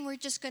we're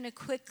just going to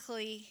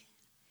quickly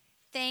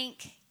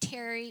thank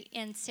Terry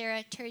and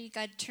Sarah. Terry, you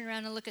got to turn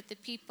around and look at the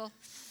people.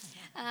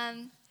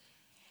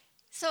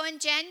 So in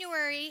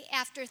January,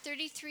 after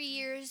 33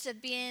 years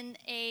of being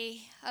a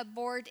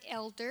board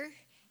elder,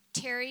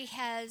 Terry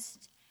has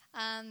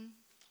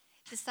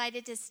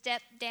decided to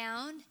step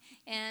down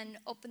and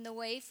open the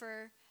way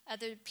for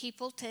other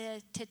people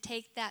to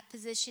take that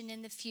position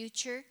in the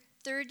future.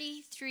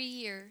 33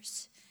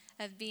 years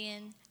of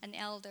being an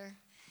elder.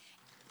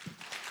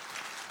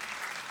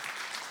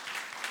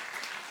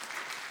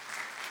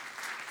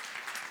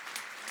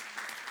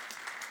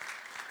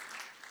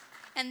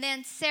 And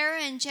then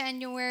Sarah in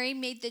January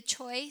made the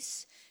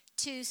choice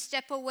to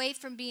step away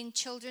from being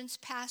children's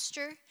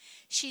pastor.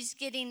 She's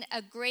getting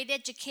a great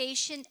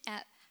education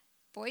at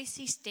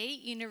Boise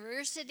State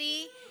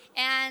University,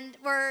 and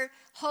we're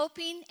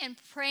hoping and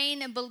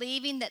praying and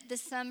believing that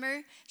this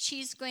summer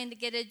she's going to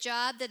get a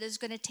job that is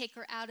going to take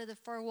her out of the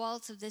four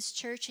walls of this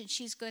church, and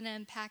she's going to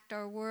impact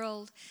our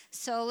world.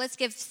 So let's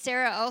give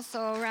Sarah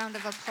also a round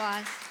of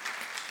applause.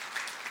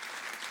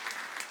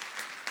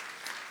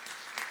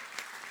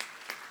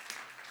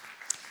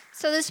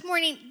 So this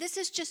morning, this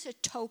is just a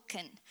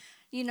token.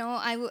 You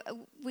know,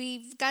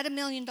 we've got $1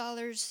 million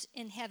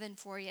in heaven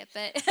for you,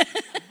 but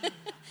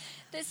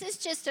this is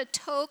just a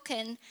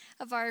token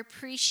of our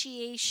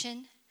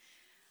appreciation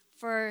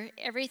for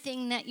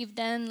everything that you've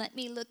done. Let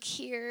me look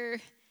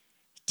here.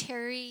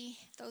 Terry,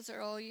 those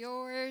are all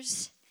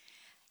yours.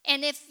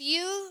 And if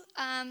you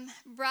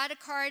brought a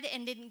card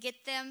and didn't get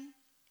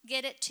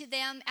it to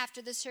them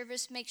after the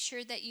service, make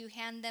sure that you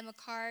hand them a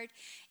card.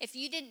 If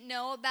you didn't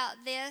know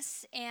about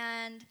this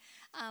and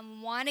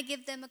want to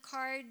give them a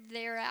card,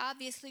 they're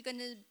obviously going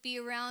to be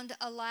around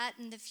a lot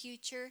in the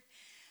future.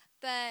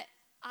 But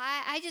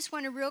I just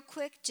want to real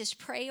quick just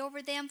pray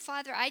over them.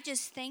 Father, I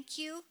just thank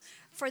you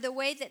for the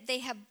way that they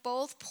have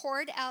both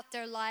poured out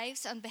their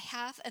lives on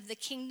behalf of the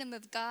kingdom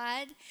of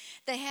God.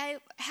 They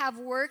have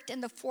worked in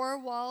the four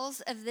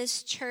walls of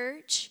this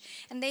church,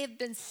 and they have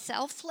been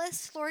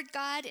selfless, Lord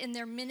God, in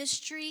their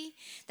ministry.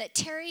 That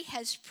Terry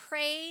has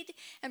prayed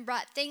and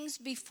brought things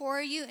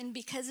before you, and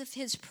because of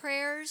his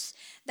prayers,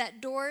 that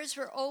doors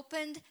were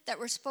opened that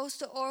were supposed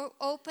to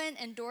open,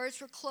 and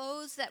doors were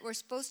closed that were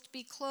supposed to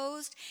be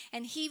closed,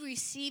 and he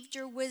received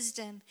your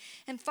wisdom.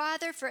 And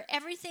Father, for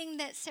everything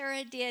that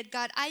Sarah did,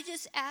 God, I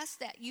just ask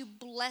that you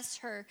bless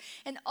her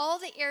in all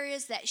the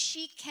areas that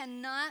she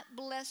cannot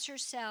bless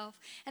herself,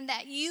 and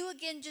that you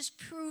again just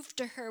prove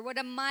to her what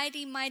a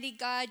mighty, mighty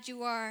God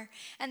you are,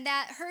 and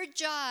that her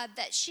job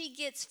that she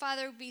gets,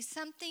 Father, will be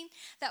something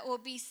that will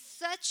be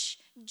such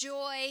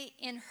joy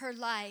in her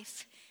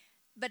life.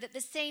 But at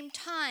the same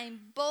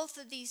time, both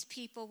of these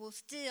people will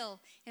still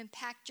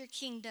impact your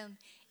kingdom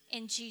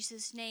in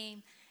Jesus'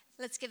 name.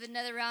 Let's give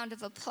another round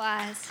of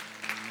applause.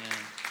 Amen.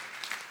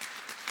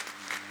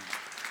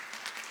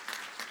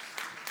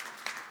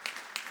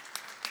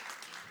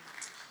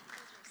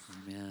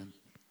 Amen.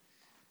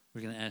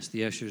 We're going to ask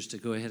the ushers to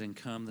go ahead and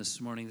come this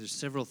morning. There's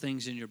several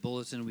things in your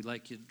bulletin we'd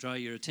like to draw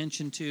your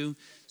attention to.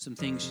 Some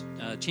things,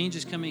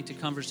 changes coming to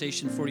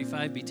Conversation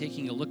 45. Be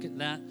taking a look at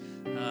that.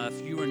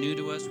 If you are new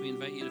to us, we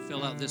invite you to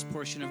fill out this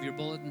portion of your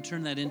bulletin.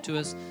 Turn that into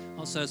us.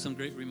 Also have some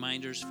great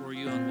reminders for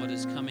you on what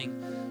is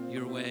coming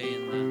your way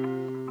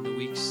in the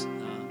weeks,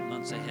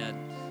 months ahead.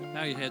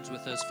 Bow your heads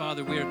with us.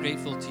 Father, we are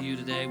grateful to you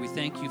today. We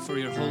thank you for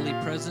your holy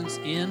presence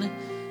in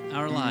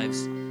our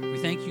lives. We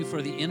thank you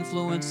for the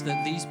influence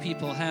that these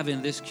people have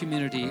in this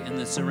community and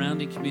the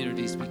surrounding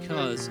communities,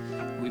 because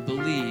we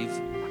believe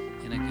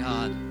in a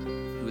God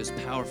who is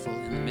powerful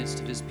in the midst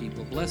of his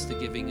people. Bless the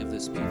giving of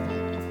this people.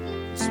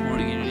 This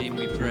morning in your name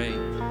we pray.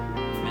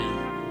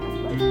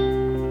 Amen.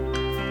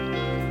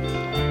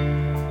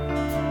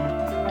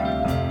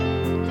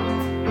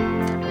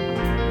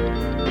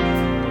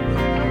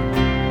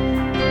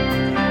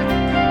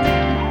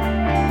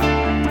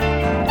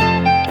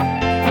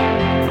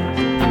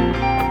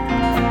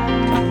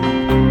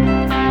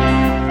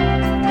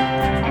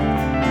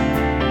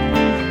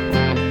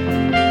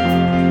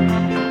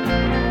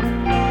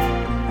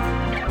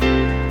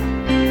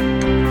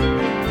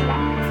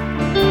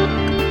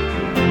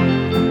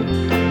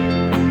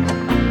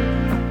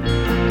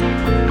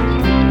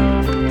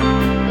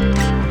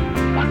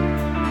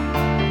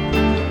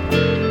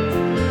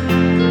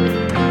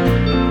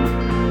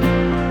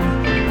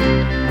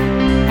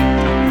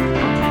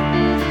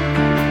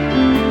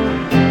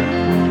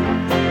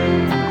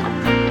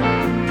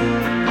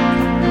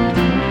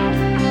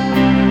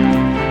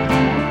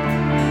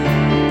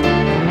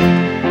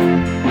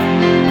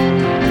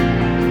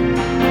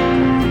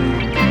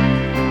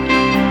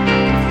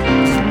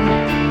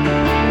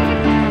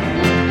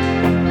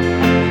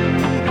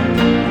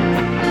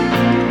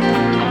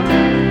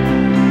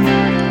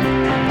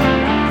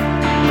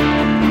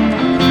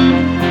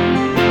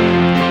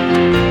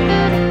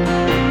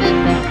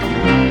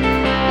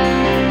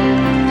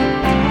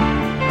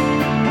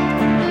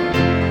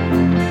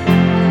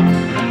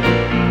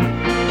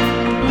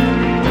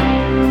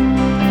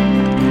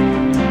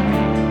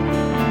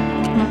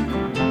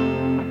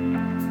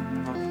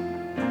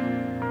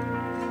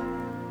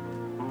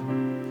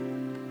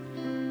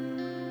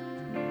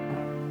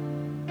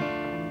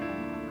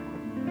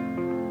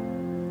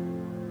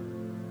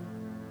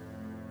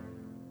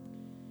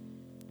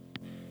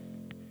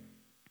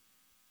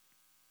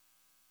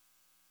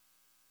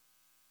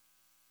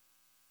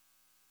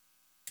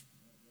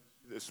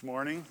 this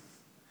morning.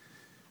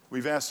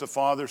 We've asked the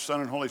Father,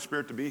 Son, and Holy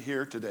Spirit to be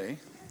here today.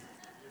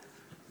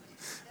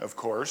 Of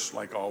course,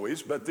 like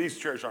always, but these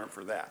chairs aren't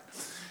for that.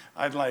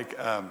 I'd like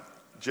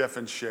Jeff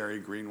and Sherry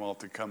Greenwald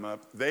to come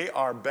up. They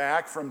are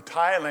back from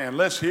Thailand.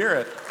 Let's hear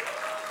it.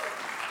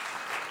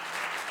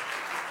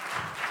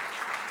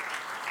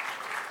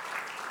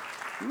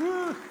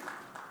 Woo.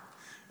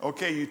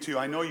 Okay, you two,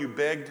 I know you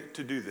begged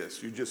to do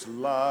this. You just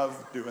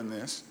love doing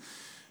this.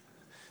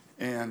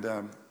 And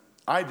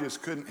I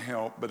just couldn't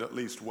help but at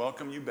least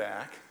welcome you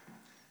back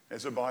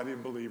as a body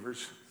of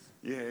believers.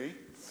 Yay.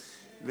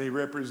 They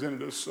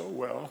represented us so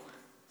well.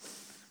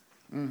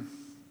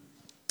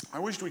 I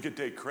wished we could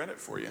take credit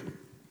for you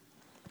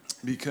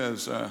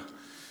because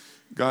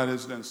God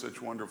has done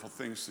such wonderful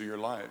things through your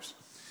lives.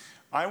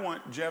 I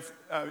want, Jeff,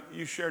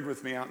 you shared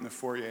with me out in the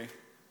foyer.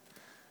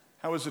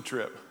 How was the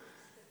trip?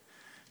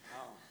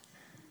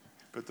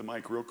 Put the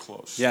mic real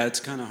close. Yeah, it's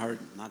kind of hard.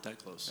 Not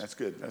that close. That's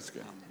good. That's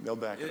good. They'll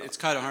back it up. It's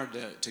kind of hard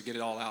to get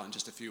it all out in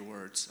just a few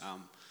words.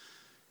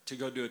 To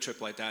go do a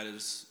trip like that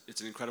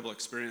it's an incredible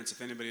experience.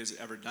 If anybody has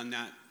ever done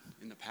that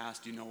in the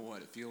past, you know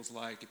what it feels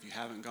like. If you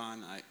haven't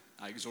gone,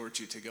 I exhort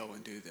you to go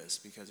and do this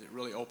because it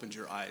really opens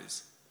your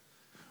eyes.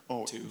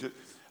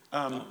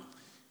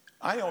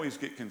 I always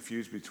get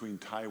confused between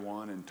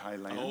Taiwan and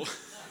Thailand. Oh.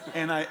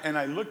 And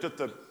I looked at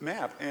the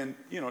map, and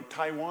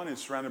Taiwan is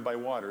surrounded by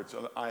water. It's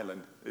an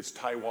island. It's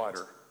Thai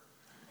water.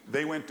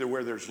 They went to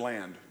where there's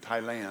land,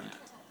 Thailand.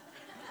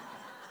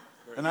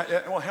 And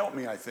well, help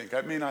me, I think.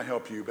 I may not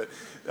help you, but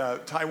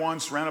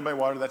Taiwan's surrounded by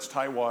water. That's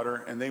Thai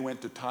water, and they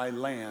went to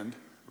Thailand,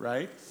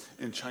 right?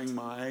 In Chiang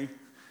Mai,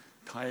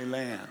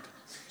 Thailand.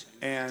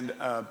 And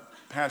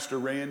Pastor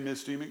Ray and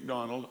Misty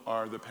McDonald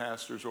are the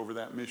pastors over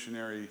that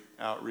missionary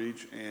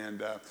outreach,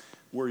 and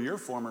were your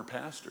former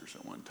pastors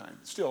at one time.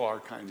 Still are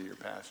kind of your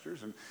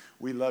pastors, and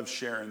we love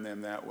sharing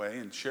them that way.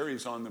 And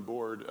Sherry's on the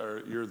board,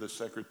 or you're the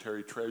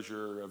secretary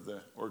treasurer of the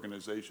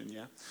organization,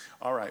 yeah?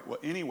 All right, well,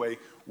 anyway,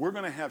 we're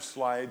going to have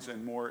slides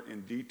and more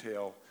in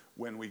detail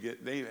when we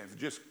get, they have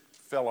just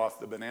fell off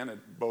the banana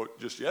boat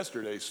just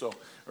yesterday,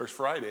 or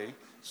Friday,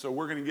 so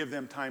we're going to give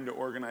them time to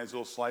organize a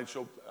little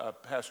slideshow.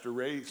 Pastor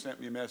Ray sent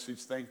me a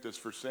message, thanked us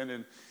for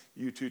sending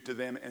you two to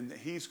them, and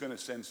he's going to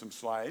send some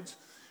slides.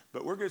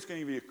 But we're just going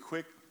to give you a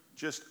quick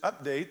just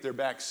update. They're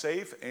back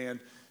safe, and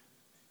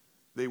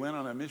they went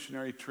on a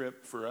missionary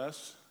trip for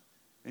us.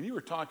 And you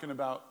were talking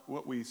about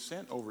what we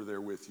sent over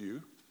there with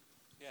you.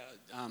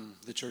 Yeah,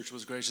 the church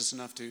was gracious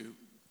enough to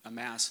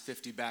amass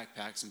 50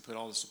 backpacks and put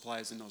all the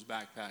supplies in those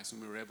backpacks,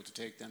 and we were able to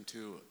take them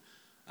to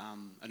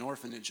an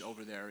orphanage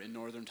over there in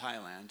northern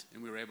Thailand,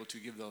 and we were able to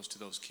give those to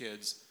those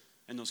kids.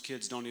 And those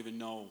kids don't even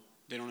know,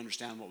 they don't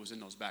understand what was in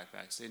those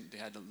backpacks. They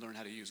had to learn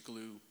how to use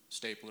glue,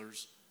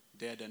 staplers.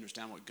 They had to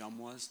understand what gum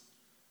was.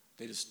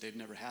 They've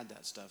never had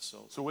that stuff.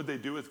 So what'd they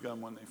do with gum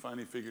when they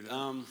finally figured it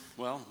out?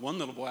 Well, one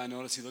little boy I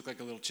noticed, he looked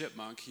like a little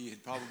chipmunk. He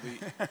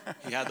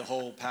had the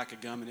whole pack of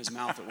gum in his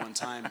mouth at one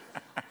time.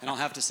 And I'll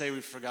have to say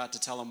we forgot to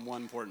tell him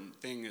one important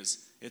thing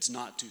is it's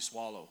not to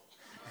swallow.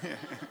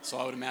 So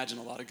I would imagine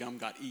a lot of gum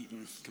got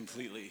eaten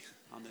completely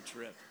on the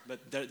trip.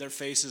 But their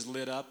faces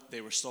lit up. They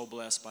were so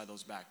blessed by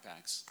those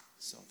backpacks.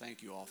 So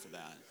thank you all for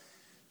that.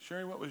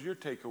 Sherry, what was your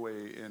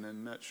takeaway in a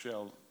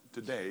nutshell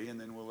today? And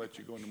then we'll let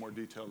you go into more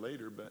detail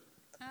later. But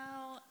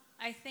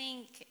I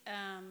think,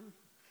 I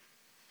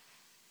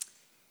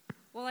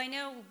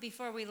know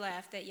before we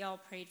left that y'all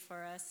prayed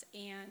for us,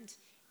 and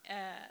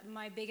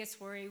my biggest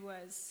worry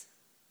was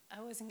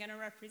I wasn't going to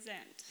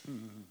represent.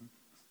 Mm-hmm.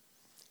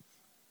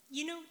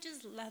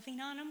 Just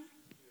loving on them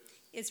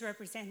is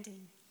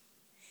representing.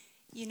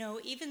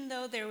 Even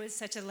though there was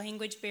such a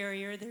language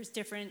barrier, there's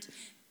different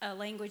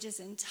languages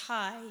in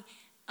Thai,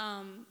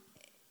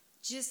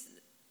 just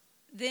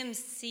them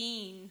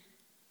seeing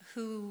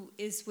who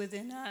is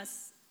within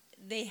us,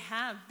 they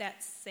have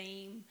that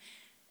same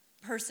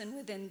person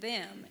within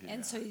them. Yeah.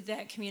 And so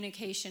that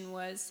communication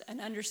was an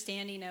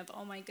understanding of,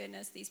 oh my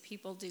goodness, these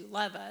people do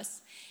love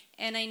us.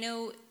 And I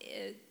know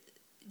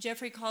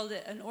Jeffrey called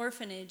it an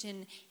orphanage,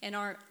 and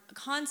our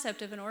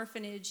concept of an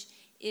orphanage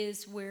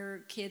is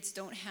where kids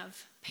don't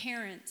have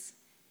parents.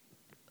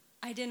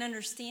 I didn't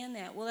understand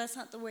that. Well, that's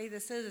not the way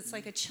this is. It's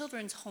like a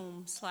children's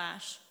home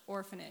 /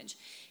 orphanage.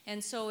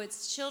 And so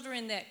it's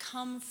children that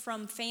come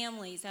from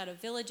families out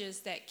of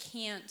villages that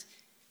can't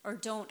or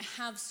don't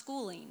have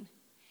schooling.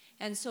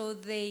 And so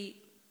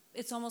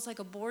it's almost like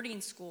a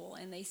boarding school,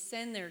 and they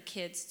send their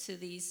kids to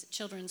these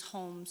children's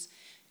homes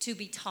to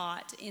be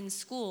taught in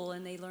school,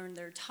 and they learned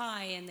their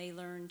Thai, and they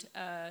learned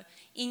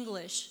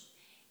English.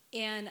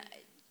 And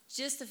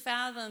just to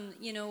fathom,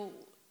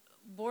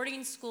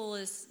 boarding school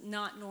is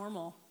not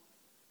normal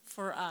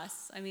for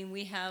us. I mean,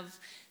 we have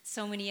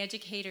so many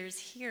educators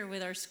here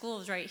with our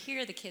schools right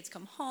here. The kids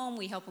come home,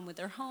 we help them with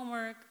their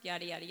homework,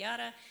 yada, yada,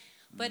 yada.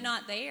 But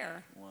not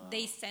there. Wow.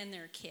 They send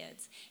their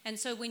kids. And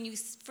so when you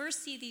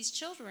first see these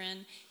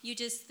children, you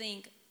just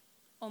think,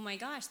 oh my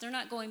gosh, they're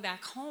not going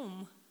back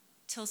home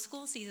till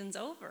school season's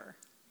over.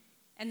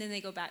 and then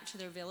they go back to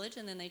their village,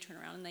 and then they turn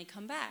around and they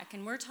come back.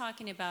 And we're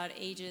talking about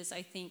ages,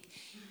 I think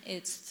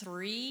it's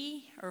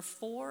 3 or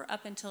 4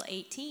 up until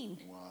 18.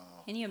 Wow.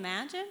 Can you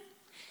imagine?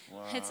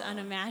 Wow. It's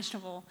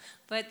unimaginable.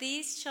 But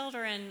these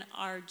children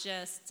are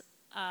just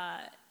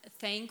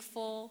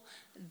thankful.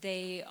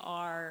 They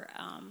are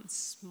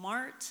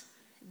smart.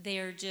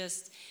 They're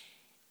just,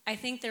 I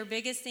think their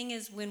biggest thing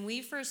is when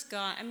we first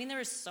got, I mean, there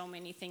were so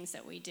many things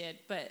that we did,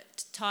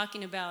 but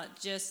talking about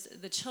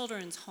just the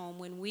children's home,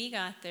 when we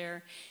got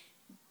there,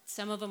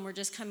 some of them were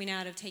just coming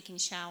out of taking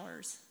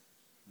showers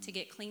to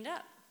get cleaned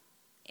up.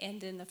 And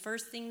then the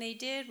first thing they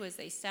did was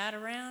they sat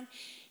around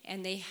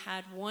and they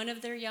had one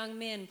of their young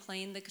men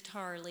playing the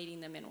guitar, leading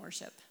them in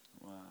worship.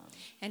 Wow.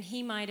 And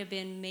he might have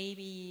been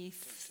maybe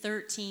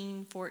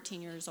 13,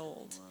 14 years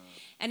old. Wow.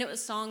 And it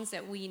was songs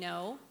that we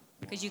know,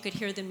 because you could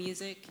hear the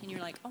music and you're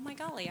like, oh my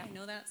golly, I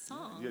know that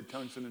song. You had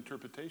tongues and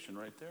interpretation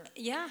right there.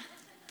 Yeah,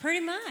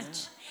 pretty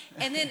much.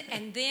 Yeah.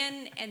 And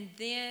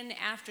then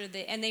after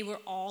and they were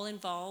all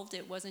involved.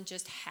 It wasn't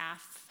just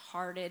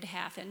half-hearted,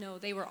 and no,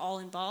 they were all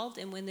involved.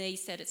 And when they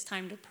said it's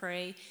time to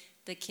pray,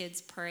 the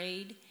kids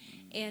prayed.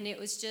 And it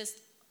was just,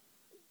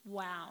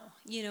 wow.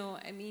 You know,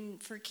 I mean,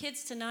 for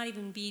kids to not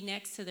even be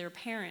next to their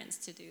parents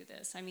to do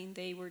this. I mean,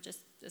 they were just,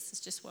 this is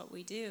just what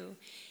we do.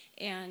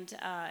 And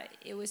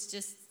it was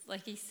just,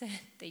 like he said,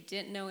 they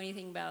didn't know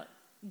anything about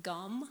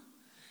gum.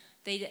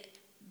 They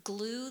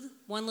glued.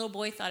 One little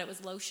boy thought it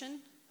was lotion.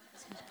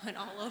 So he put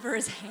all over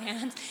his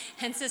hands.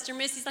 And Sister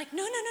Misty's like,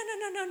 no.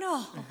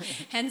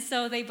 And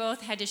so they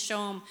both had to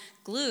show him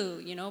glue,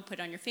 you know, put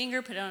it on your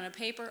finger, put it on a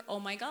paper. Oh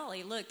my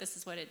golly, look, this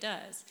is what it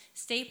does.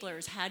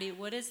 Staplers,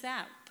 what is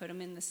that? Put them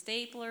in the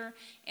stapler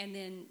and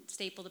then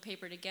staple the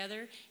paper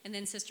together. And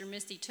then Sister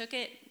Misty took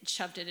it,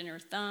 shoved it in her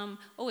thumb.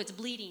 Oh, it's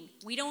bleeding.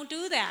 We don't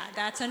do that.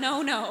 That's a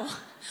no-no.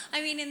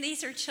 I mean, and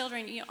these are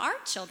children, you know, our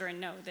children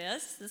know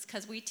this. This is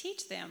because we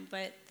teach them,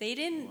 but they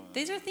didn't. Wow.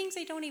 These are things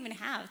they don't even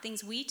have,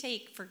 things we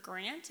take for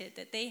granted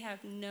that they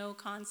have no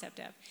concept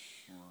of.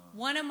 Wow.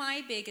 One of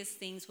my biggest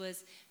things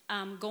was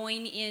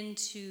going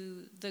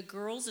into the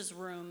girls'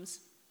 rooms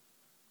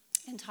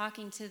and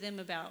talking to them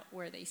about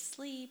where they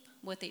sleep,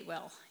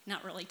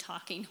 not really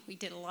talking. We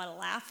did a lot of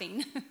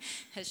laughing,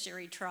 as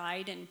Sherry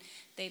tried, and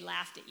they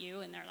laughed at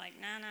you, and they're like,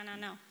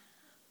 no.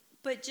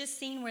 But just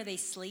seeing where they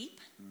sleep,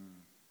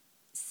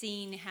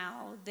 seeing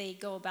how they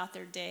go about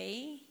their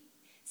day,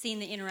 seeing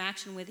the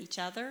interaction with each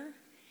other,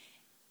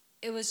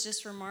 it was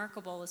just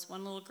remarkable. This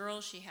one little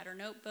girl, she had her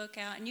notebook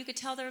out, and you could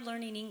tell they're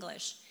learning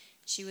English.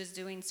 She was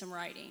doing some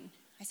writing.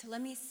 I said,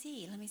 let me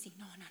see. No.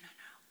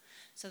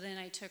 So then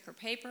I took her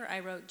paper.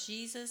 I wrote,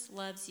 Jesus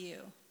loves you.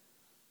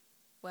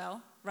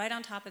 Well, right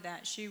on top of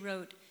that, she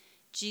wrote,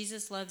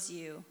 Jesus loves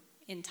you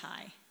in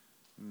Thai.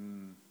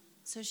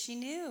 So she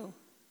knew.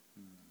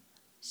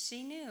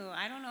 She knew.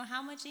 I don't know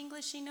how much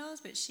English she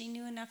knows, but she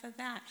knew enough of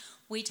that.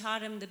 We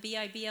taught them the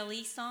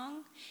B-I-B-L-E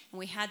song, and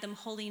we had them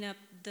holding up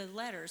the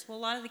letters. Well,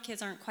 a lot of the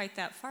kids aren't quite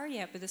that far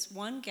yet, but this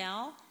one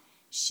gal,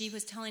 she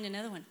was telling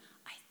another one,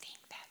 I think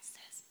that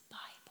says Bible.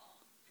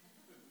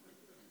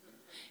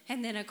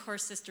 And then, of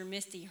course, Sister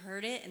Misty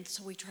heard it, and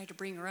so we tried to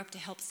bring her up to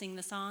help sing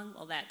the song.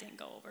 Well, that didn't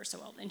go over so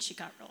well. Then she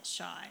got real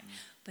shy.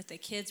 But the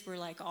kids were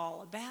like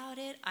all about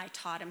it. I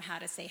taught them how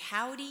to say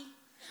howdy.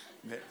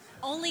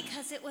 Only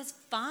because it was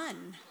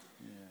fun.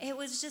 Yeah. It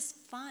was just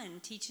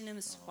fun. Teaching them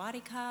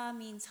Swadika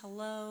means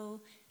hello,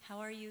 how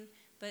are you?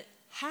 But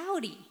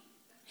howdy.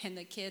 And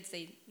the kids,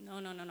 no.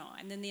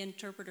 And then the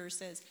interpreter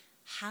says,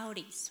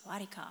 howdy,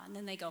 Swadika. And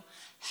then they go,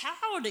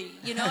 howdy.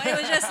 You know, it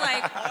was just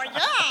like, oh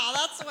yeah,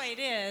 that's the way it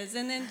is.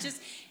 And then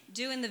just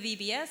doing the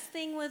VBS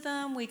thing with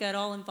them, we got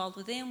all involved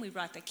with them. We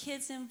brought the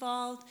kids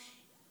involved.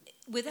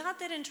 Without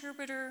that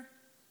interpreter,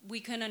 we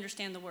couldn't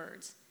understand the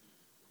words.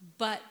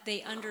 But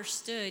they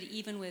understood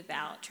even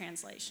without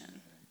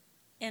translation.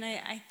 And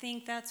I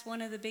think that's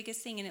one of the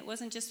biggest things. And it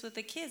wasn't just with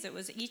the kids. It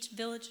was each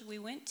village we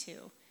went to.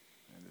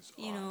 That is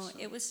you awesome.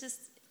 know, it was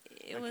just,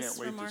 it was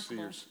remarkable. I can't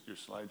wait to see your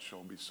slideshow.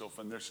 It'll be so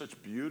fun. They're such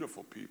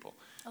beautiful people.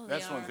 Oh,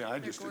 that's they one thing.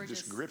 It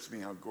just grips me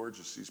how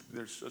gorgeous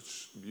they're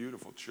such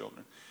beautiful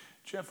children.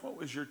 Jeff, what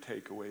was your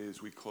takeaway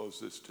as we close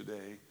this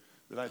today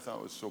that I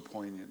thought was so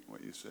poignant,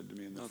 what you said to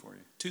me in the foyer?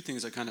 Two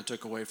things I kind of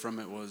took away from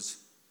it was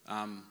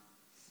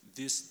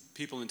these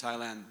people in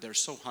Thailand, they're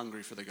so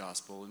hungry for the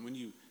gospel. And when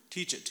you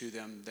teach it to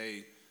them,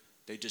 they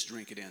just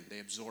drink it in. They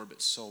absorb it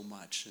so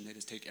much. And they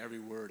just take every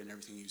word and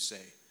everything you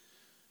say.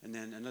 And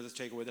then another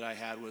takeaway that I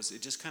had was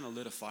it just kind of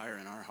lit a fire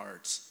in our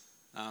hearts.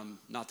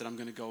 Not that I'm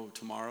going to go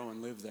tomorrow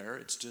and live there.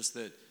 It's just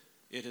that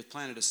it has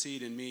planted a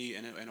seed in me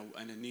and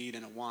a need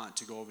and a want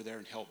to go over there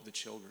and help the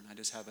children. I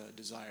just have a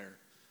desire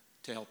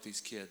to help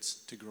these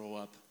kids to grow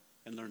up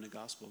and learn the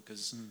gospel,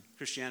 because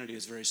Christianity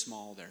is very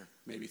small there,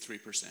 maybe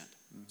 3%.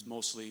 It's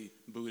mostly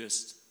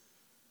Buddhist.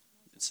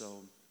 And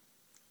so,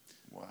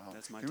 wow.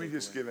 That's my Can we takeaway.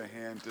 just give a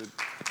hand to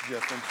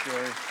Jeff and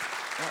Sherry?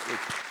 That was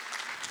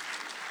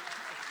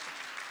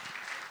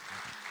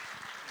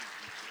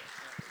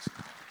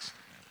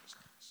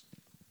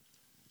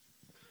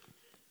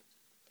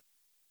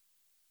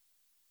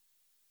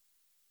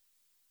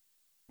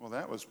Well,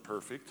 that was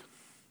perfect.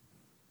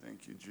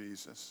 Thank you,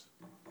 Jesus.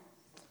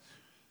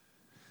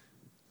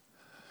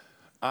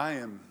 I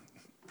am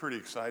pretty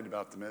excited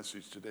about the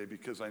message today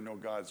because I know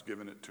God's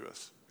given it to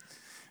us.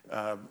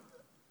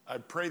 I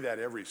pray that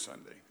every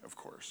Sunday, of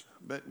course,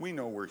 but we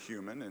know we're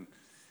human,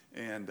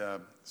 and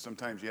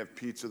sometimes you have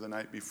pizza the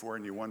night before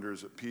and you wonder,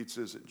 is it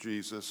pizza, is it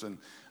Jesus? And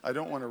I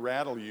don't want to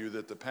rattle you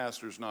that the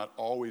pastor's not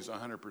always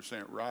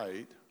 100%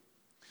 right.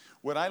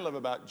 What I love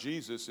about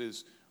Jesus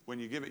is when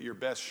you give it your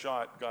best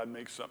shot, God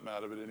makes something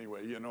out of it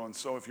anyway, you know. And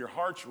so if your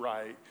heart's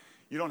right,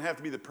 you don't have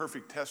to be the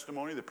perfect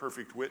testimony, the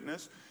perfect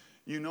witness.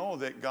 You know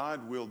that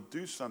God will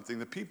do something.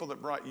 The people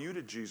that brought you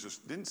to Jesus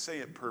didn't say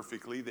it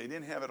perfectly. They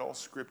didn't have it all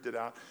scripted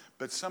out,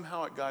 but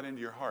somehow it got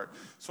into your heart.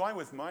 So I,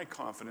 with my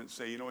confidence,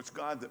 say, you know, it's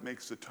God that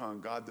makes the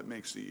tongue, God that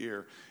makes the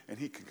ear, and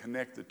he can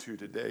connect the two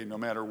today no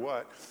matter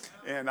what.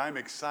 And I'm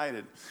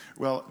excited.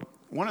 Well,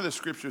 one of the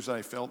scriptures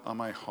I felt on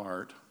my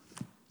heart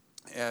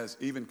as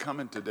even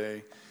coming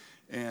today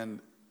and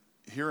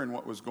hearing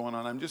what was going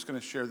on, I'm just going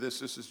to share this.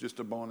 This is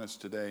just a bonus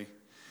today.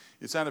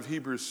 It's out of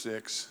Hebrews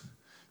 6.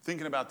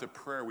 Thinking about the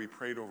prayer we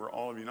prayed over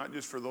all of you, not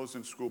just for those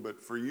in school,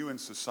 but for you in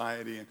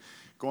society and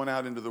going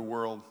out into the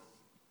world.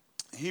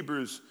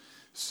 Hebrews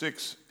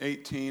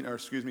 17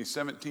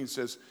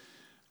 says,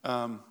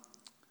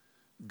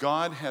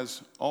 God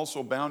has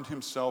also bound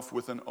himself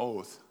with an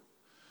oath,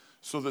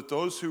 so that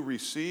those who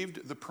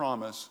received the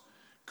promise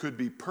could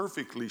be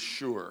perfectly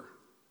sure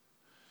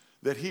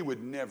that he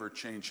would never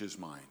change his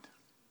mind.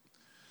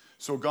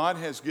 So God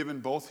has given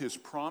both his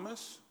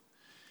promise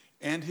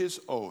and his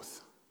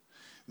oath.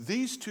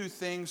 These two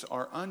things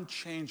are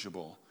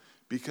unchangeable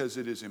because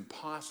it is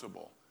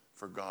impossible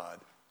for God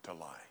to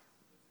lie.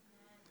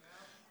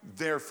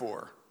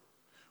 Therefore,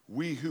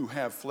 we who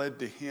have fled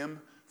to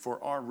him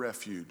for our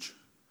refuge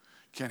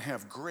can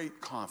have great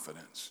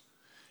confidence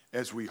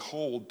as we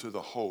hold to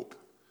the hope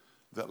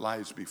that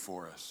lies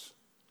before us.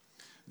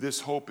 This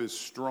hope is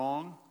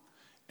strong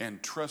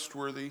and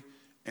trustworthy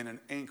and an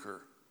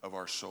anchor of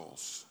our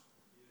souls.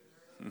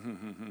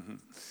 And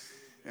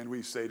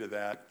we say to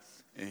that,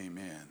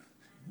 amen.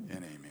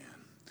 And amen.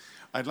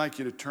 I'd like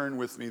you to turn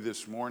with me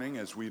this morning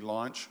as we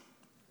launch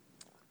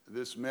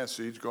this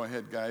message. Go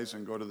ahead, guys,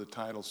 and go to the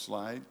title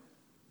slide.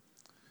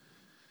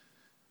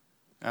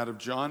 Out of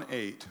John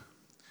 8,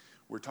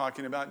 we're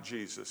talking about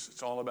Jesus.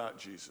 It's all about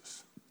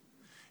Jesus.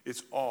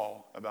 It's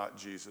all about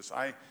Jesus.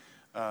 I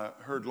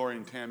heard Lori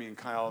and Tammy and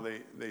Kyle,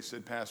 they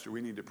said, Pastor, we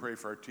need to pray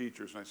for our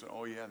teachers. And I said,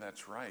 oh, yeah,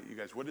 that's right. You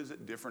guys, what is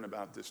it different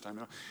about this time?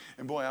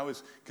 And boy, I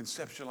was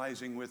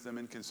conceptualizing with them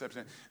and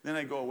conceptualizing. Then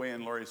I go away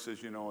and Lori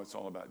says, you know, it's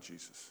all about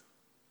Jesus.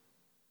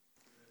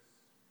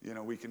 You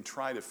know, we can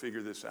try to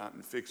figure this out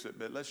and fix it,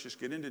 but let's just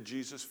get into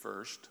Jesus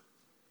first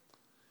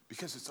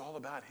because it's all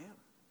about him.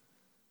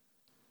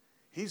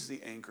 He's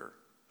the anchor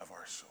of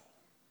our soul.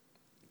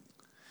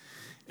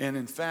 And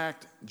in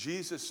fact,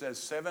 Jesus says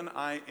 7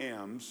 I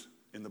ams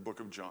in the book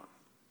of John.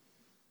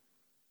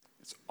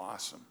 It's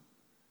awesome.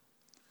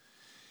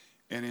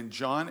 And in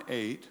John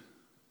 8,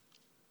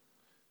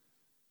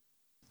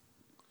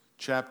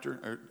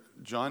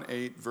 John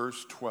 8,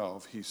 verse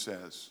 12, he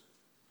says,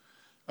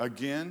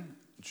 again,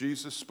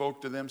 Jesus spoke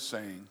to them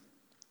saying,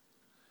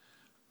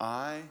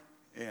 I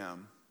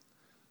am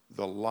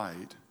the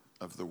light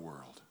of the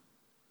world.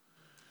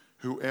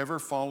 Whoever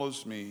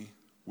follows me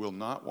will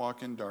not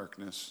walk in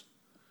darkness,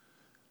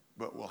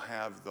 but will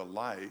have the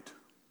light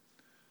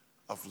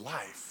of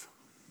life.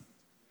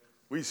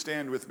 Will you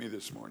stand with me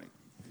this morning?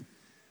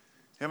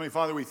 Heavenly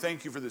Father, we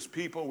thank you for this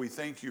people. We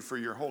thank you for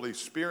your Holy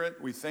Spirit.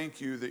 We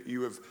thank you that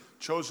you have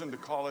chosen to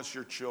call us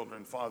your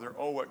children, Father.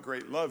 Oh, what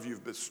great love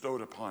you've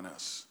bestowed upon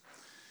us.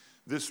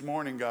 This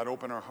morning, God,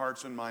 open our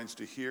hearts and minds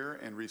to hear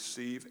and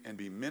receive and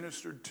be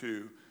ministered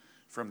to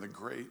from the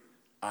great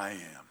I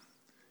am.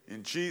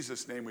 In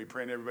Jesus' name we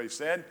pray, and everybody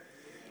said,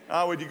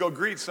 would you go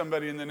greet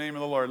somebody in the name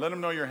of the Lord? Let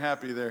them know you're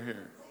happy they're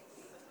here.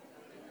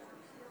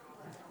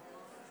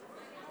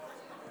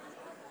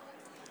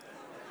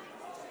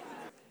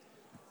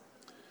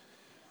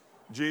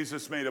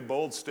 Jesus made a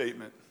bold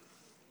statement.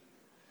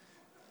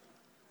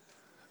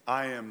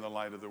 I am the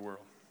light of the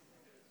world.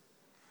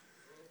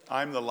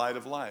 I'm the light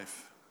of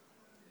life.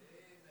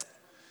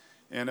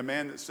 And a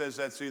man that says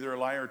that's either a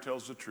lie or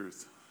tells the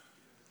truth,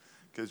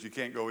 because you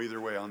can't go either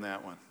way on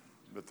that one,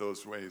 but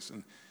those ways.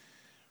 And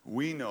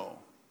we know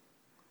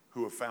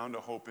who have found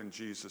a hope in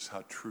Jesus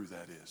how true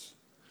that is.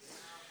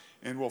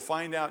 And we'll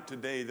find out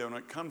today that when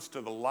it comes to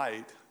the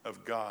light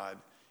of God,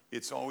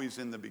 it's always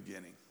in the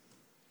beginning.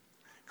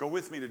 Go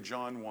with me to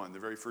John 1, the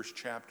very first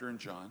chapter in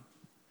John.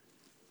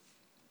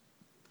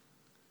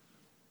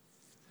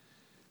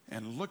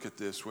 And look at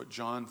this, what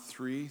John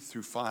 3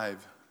 through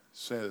 5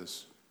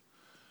 says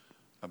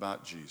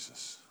about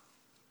Jesus.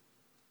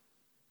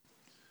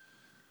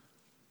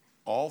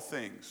 All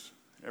things,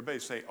 everybody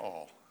say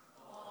all.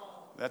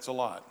 All. That's a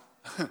lot.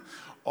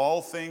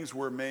 All things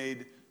were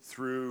made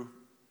through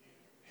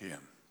him.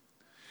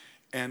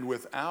 And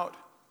without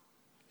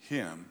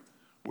him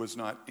was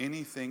not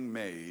anything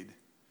made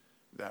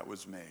that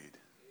was made.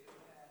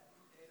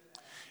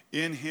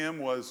 In him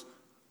was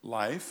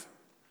life,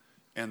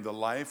 and the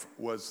life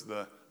was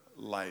the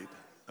light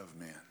of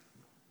man.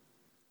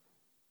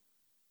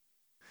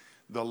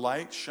 The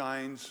light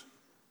shines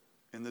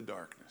in the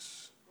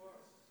darkness,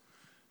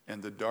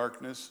 and the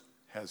darkness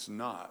has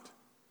not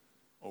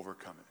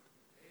overcome it.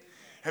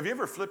 Have you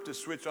ever flipped a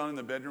switch on in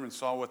the bedroom and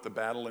saw what the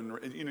battle,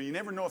 and you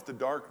never know if the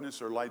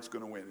darkness or light's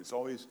going to win. It's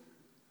always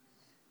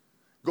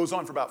goes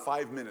on for about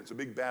 5 minutes, a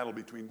big battle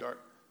between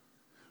dark.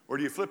 Or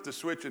do you flip the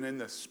switch and in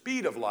the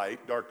speed of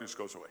light, darkness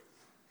goes away?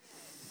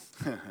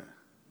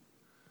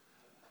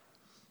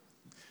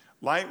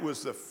 Light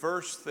was the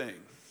first thing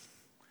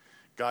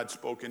God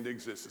spoke into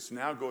existence.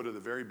 Now go to the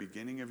very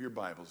beginning of your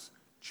Bibles,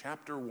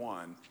 chapter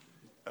 1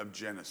 of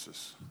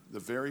Genesis, the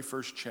very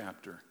first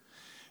chapter.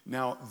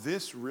 Now,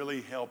 this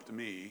really helped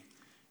me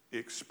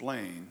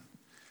explain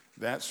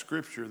that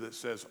scripture that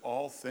says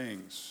all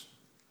things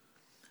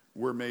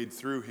were made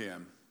through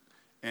him,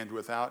 and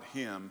without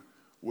him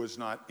was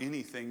not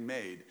anything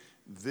made.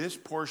 This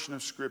portion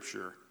of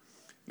scripture,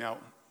 now,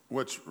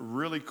 what's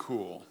really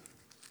cool,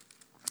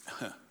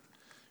 a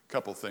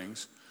couple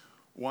things.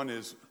 One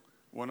is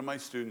one of my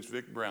students,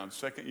 Vic Brown,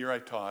 second year I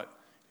taught,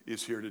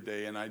 is here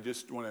today, and I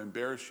just want to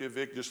embarrass you,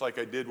 Vic, just like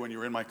I did when you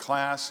were in my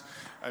class.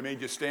 I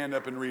made you stand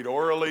up and read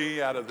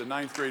orally out of the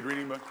 9th grade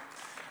reading book.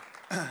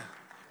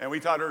 And we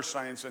taught earth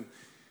science, and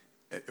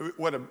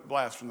what a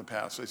blast from the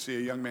past. I see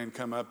a young man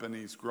come up, and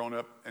he's grown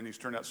up, and he's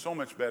turned out so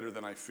much better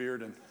than I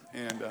feared,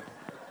 and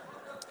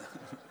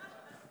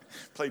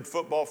played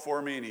football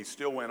for me, and he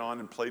still went on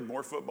and played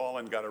more football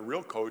and got a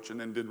real coach and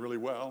then did really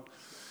well.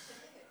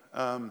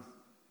 But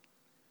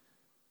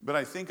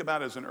I think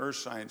about as an earth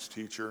science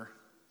teacher,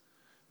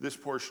 this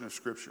portion of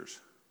scriptures.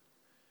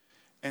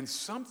 And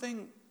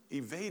something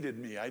evaded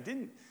me. I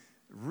didn't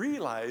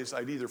realize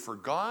I'd either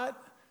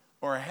forgot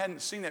or I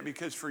hadn't seen that,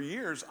 because for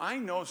years I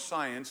know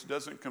science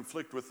doesn't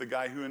conflict with the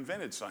guy who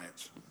invented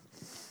science.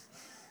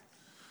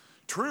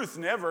 Truth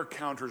never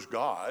counters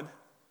God.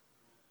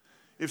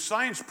 If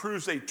science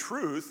proves a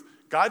truth,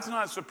 God's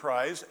not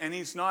surprised and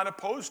he's not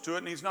opposed to it,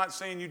 and he's not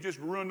saying you just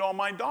ruined all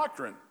my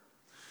doctrine.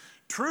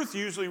 Truth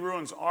usually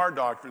ruins our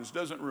doctrines,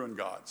 doesn't ruin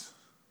God's.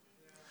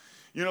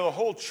 You know, the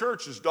whole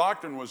church's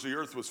doctrine was the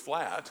earth was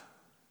flat.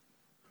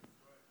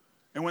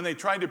 And when they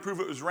tried to prove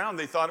it was round,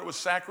 they thought it was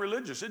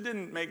sacrilegious. It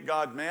didn't make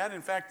God mad.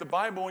 In fact, the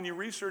Bible, when you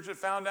research it,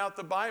 found out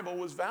the Bible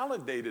was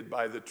validated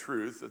by the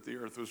truth that the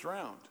earth was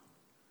round.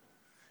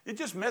 It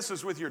just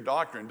messes with your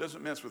doctrine. It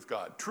doesn't mess with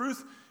God.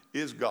 Truth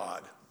is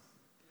God,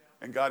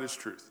 and God is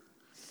truth.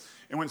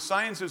 And when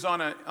science is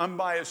on an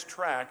unbiased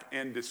track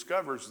and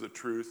discovers the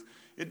truth,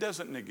 it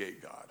doesn't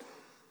negate God.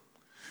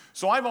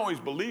 So I've always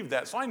believed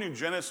that. So I knew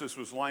Genesis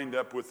was lined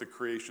up with the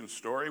creation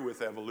story,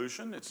 with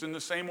evolution. It's in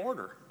the same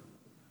order.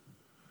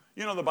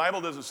 You know, the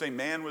Bible doesn't say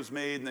man was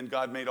made and then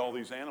God made all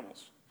these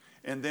animals.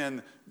 And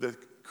then the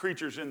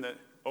creatures in the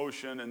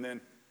ocean and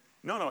then...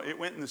 No, it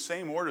went in the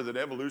same order that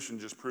evolution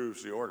just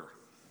proves the order.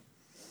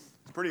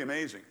 It's pretty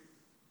amazing.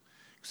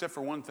 Except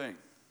for one thing.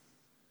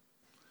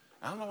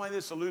 I don't know why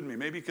this eluded me.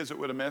 Maybe because it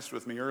would have messed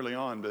with me early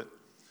on, but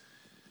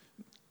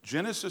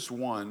Genesis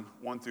 1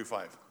 through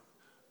 5.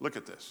 Look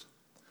at this.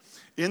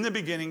 In the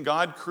beginning,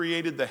 God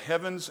created the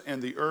heavens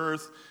and the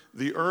earth.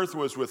 The earth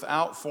was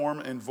without form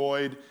and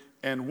void,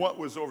 and what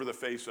was over the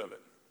face of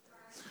it?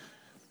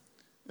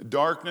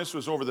 Darkness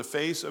was over the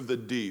face of the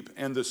deep,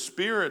 and the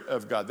Spirit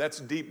of God, that's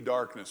deep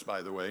darkness,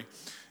 by the way,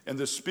 and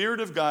the Spirit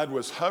of God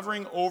was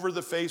hovering over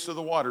the face of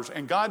the waters.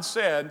 And God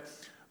said,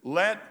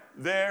 let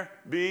there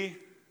be.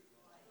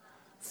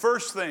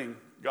 First thing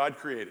God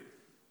created.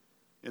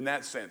 In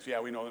that sense, yeah,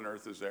 we know an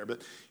earth is there,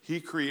 but he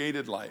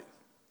created light.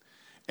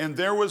 And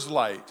there was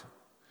light.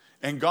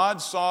 And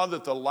God saw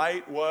that the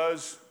light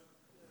was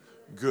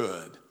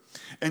good.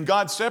 And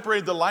God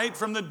separated the light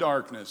from the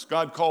darkness.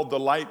 God called the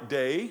light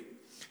day,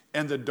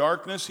 and the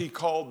darkness he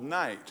called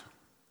night.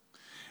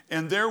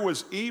 And there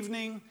was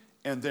evening,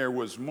 and there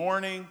was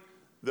morning,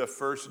 the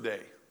first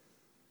day.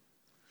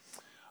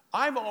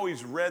 I've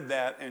always read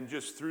that and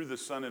just threw the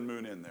sun and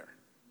moon in there.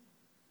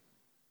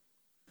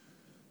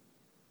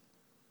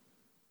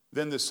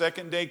 Then the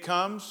second day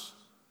comes,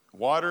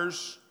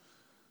 waters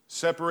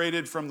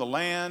separated from the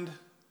land,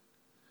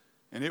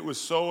 and it was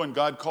so, and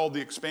God called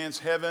the expanse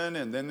heaven,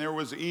 and then there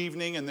was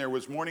evening, and there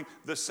was morning,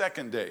 the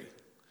second day.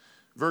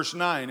 Verse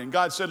 9, and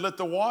God said, let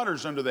the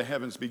waters under the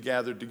heavens be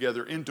gathered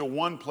together into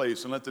one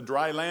place, and let the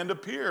dry land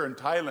appear, and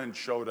Thailand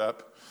showed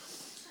up.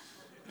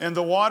 And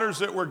the waters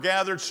that were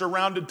gathered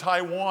surrounded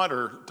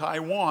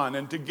Taiwan,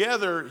 and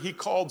together he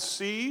called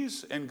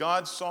seas, and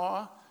God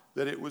saw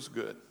that it was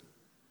good.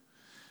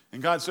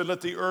 And God said,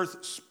 let the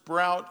earth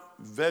sprout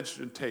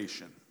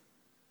vegetation,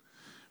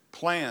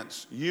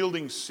 plants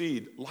yielding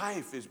seed.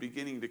 Life is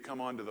beginning to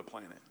come onto the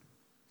planet,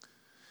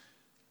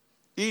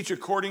 each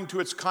according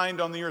to its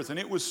kind on the earth. And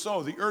it was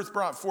so. The earth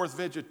brought forth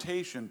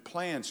vegetation,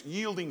 plants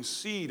yielding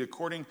seed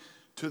according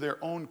to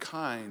their own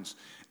kinds,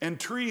 and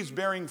trees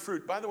bearing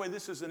fruit. By the way,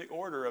 this is in the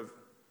order of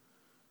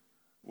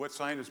what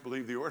scientists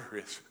believe the order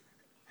is.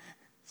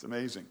 It's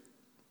amazing.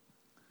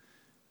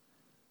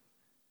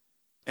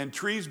 and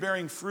trees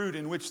bearing fruit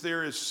in which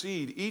there is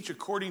seed, each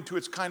according to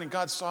its kind. And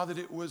God saw that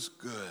it was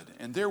good.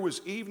 And there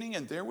was evening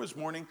and there was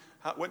morning.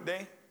 What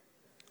day?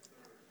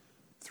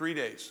 3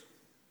 days.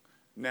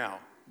 Now,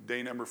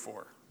 day number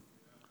 4.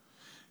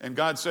 And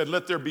God said,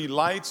 let there be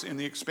lights in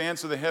the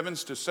expanse of the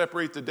heavens to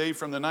separate the day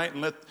from the night,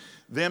 and let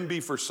them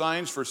be for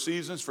signs, for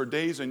seasons, for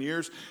days and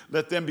years.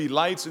 Let them be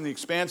lights in the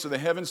expanse of the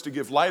heavens to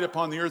give light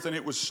upon the earth. And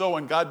it was so.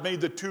 And God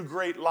made the 2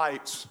 great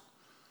lights.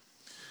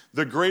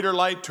 The greater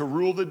light to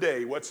rule the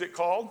day. What's it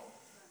called?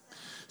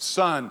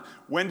 Sun.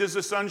 When does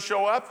the sun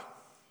show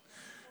up?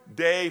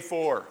 Day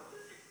 4.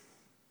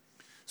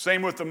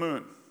 Same with the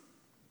moon.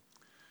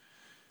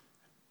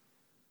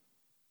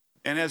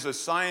 And as a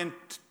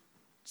science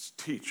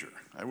teacher,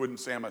 I wouldn't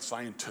say I'm a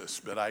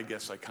scientist, but I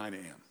guess I kind of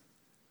am.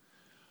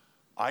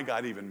 I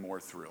got even more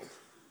thrilled.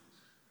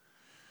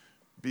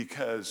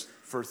 Because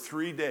for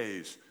 3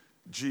 days,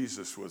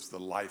 Jesus was the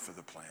life of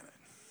the planet.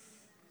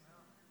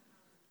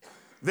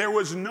 There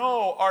was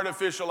no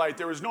artificial light.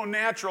 There was no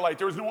natural light.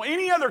 There was no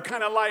any other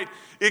kind of light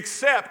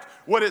except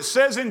what it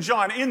says in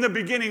John. In the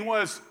beginning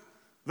was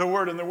the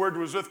Word, and the Word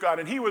was with God.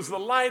 And He was the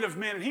light of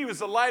men, and He was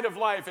the light of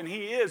life, and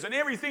He is. And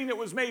everything that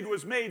was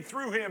made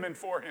through Him and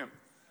for Him.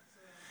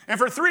 And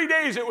for 3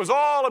 days, it was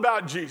all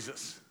about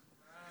Jesus.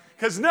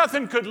 Because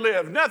nothing could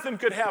live. Nothing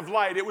could have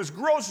light. It was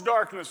gross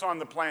darkness on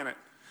the planet.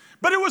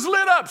 But it was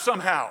lit up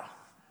somehow.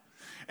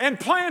 And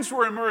plants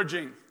were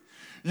emerging.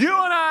 You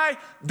and I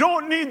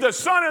don't need the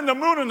sun and the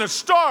moon and the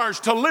stars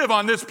to live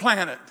on this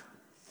planet.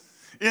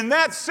 In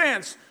that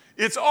sense,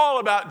 it's all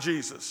about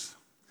Jesus.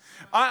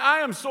 I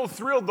am so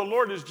thrilled the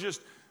Lord is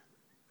just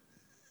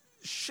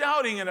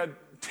shouting in a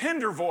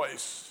tender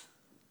voice.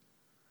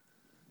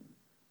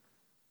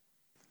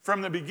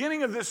 From the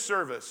beginning of this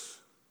service,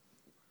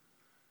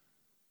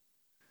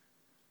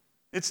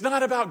 it's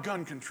not about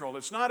gun control.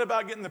 It's not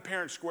about getting the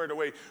parents squared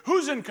away.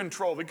 Who's in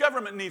control? The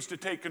government needs to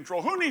take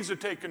control. Who needs to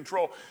take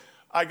control?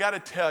 I got to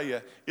tell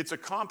you, it's a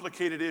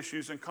complicated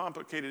issue, and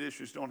complicated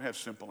issues don't have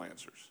simple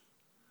answers.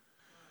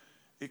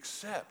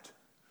 Except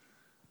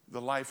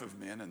the life of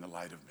men and the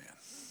light of men.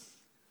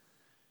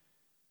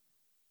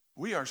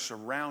 We are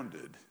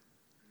surrounded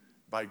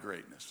by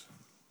greatness.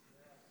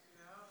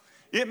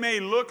 It may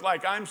look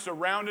like I'm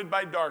surrounded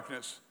by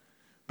darkness,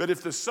 but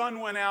if the sun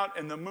went out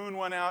and the moon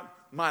went out,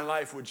 my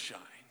life would shine.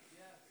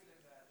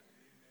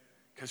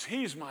 Because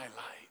He's my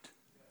light,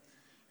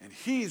 and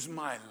He's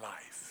my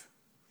life.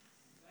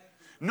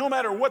 No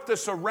matter what the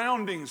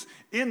surroundings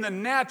in the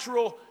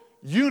natural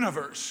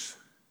universe,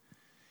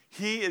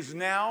 He is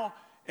now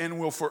and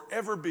will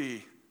forever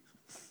be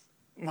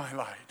my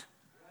light.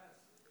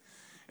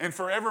 And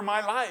forever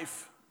my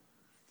life.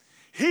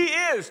 He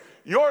is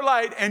your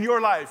light and your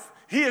life.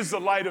 He is the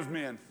light of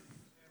men.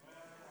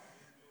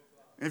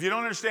 If you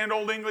don't understand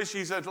Old English,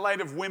 He's the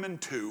light of women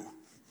too.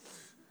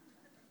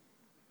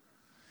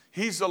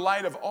 He's the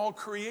light of all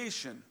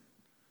creation.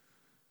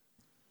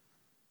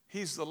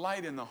 He's the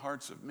light in the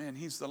hearts of men.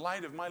 He's the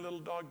light of my little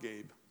dog,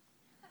 Gabe.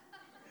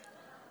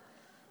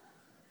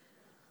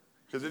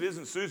 Because it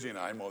isn't Susie and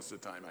I most of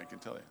the time, I can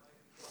tell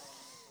you.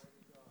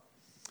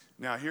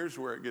 Now, here's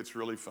where it gets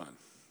really fun,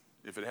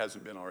 if it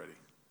hasn't been already.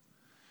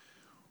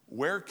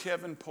 Where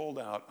Kevin pulled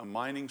out a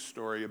mining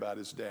story about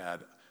his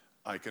dad,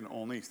 I can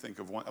only think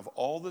of one of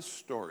all the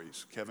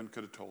stories Kevin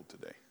could have told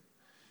today.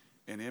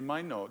 And in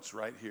my notes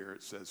right here,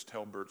 it says,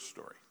 tell Bert's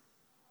story.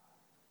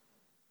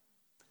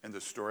 And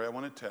the story I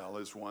want to tell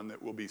is one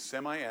that will be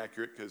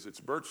semi-accurate because it's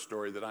Bert's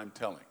story that I'm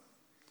telling.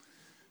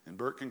 And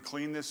Bert can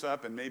clean this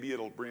up, and maybe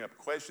it'll bring up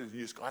questions.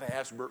 You just got to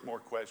ask Bert more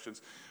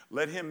questions.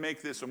 Let him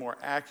make this a more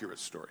accurate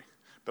story.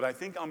 But I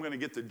think I'm going to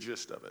get the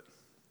gist of it.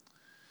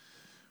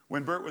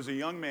 When Bert was a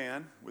young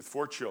man with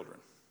 4 children,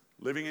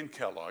 living in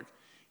Kellogg,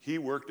 he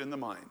worked in the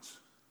mines.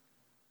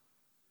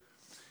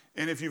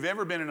 And if you've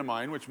ever been in a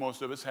mine, which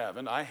most of us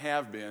haven't, I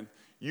have been,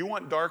 you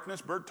want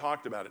darkness? Bert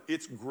talked about it.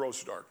 It's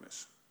gross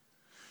darkness.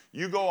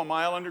 You go a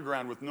mile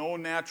underground with no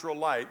natural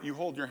light, you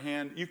hold your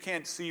hand, you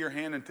can't see your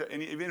hand until,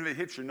 and even if it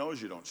hits your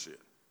nose, you don't see it.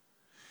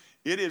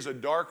 It is a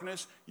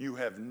darkness you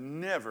have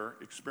never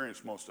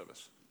experienced, most of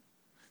us.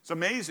 It's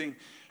amazing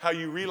how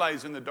you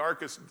realize in the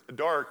darkest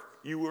dark,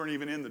 you weren't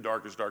even in the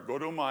darkest dark. Go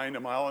to a mine a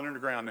mile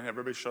underground and have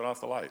everybody shut off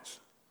the lights.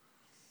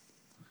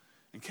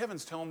 And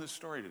Kevin's telling this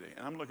story today.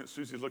 And I'm looking at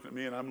Susie, looking at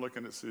me, and I'm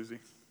looking at Susie.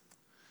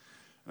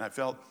 And I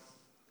felt,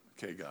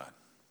 okay, God.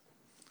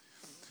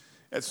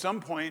 At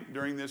some point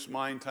during this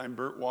mine time,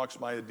 Bert walks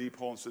by a deep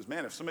hole and says,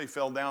 man, if somebody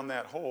fell down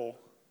that hole,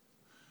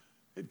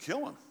 it'd kill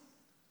him.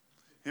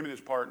 Him and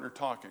his partner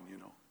talking, you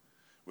know.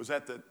 Was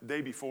that the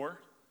day before?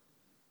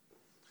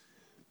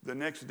 The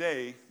next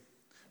day,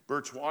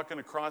 Bert's walking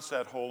across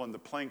that hole, and the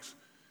planks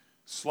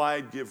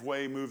slide, give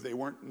way, move. They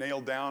weren't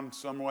nailed down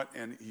somewhat,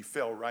 and he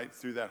fell right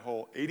through that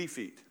hole, 80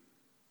 feet.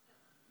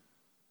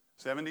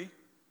 70?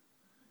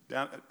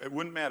 Down. It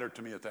wouldn't matter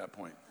to me at that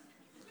point.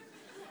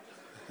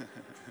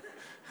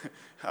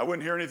 I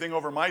wouldn't hear anything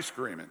over my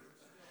screaming.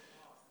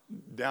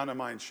 Down a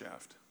mine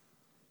shaft.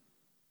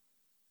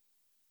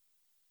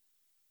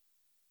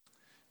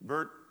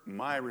 Bert,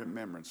 my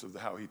remembrance of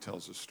how he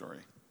tells the story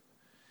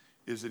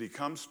is that he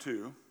comes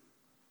to,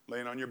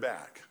 laying on your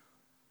back.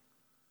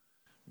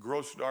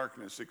 Gross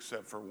darkness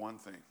except for one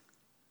thing,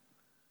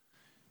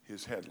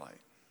 his headlight.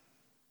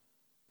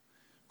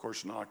 Of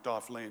course, knocked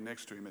off, laying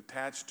next to him,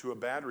 attached to a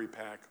battery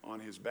pack on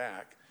his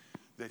back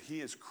that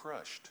he is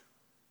crushed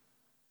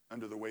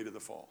under the weight of the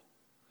fall.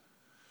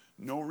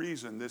 No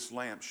reason this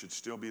lamp should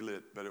still be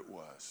lit, but it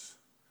was.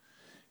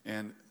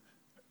 And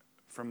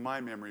from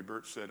my memory,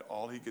 Bert said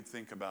all he could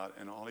think about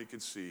and all he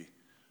could see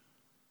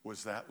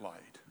was that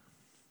light.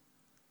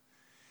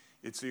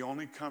 It's the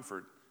only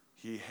comfort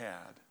he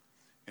had.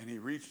 And he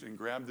reached and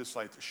grabbed this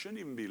light that shouldn't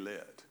even be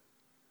lit.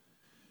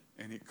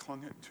 And he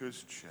clung it to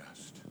his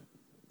chest.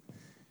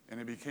 And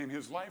it became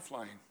his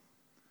lifeline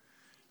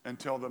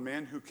until the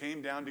man who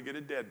came down to get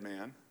a dead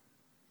man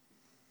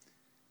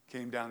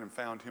came down and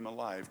found him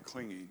alive,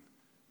 clinging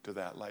to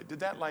that light.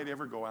 Did that light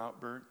ever go out,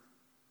 Bert?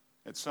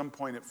 At some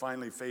point it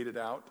finally faded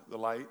out, the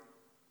light.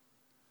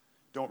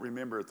 Don't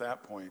remember at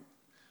that point.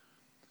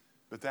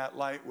 But that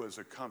light was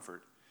a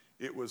comfort.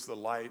 It was the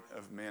light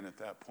of men at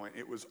that point.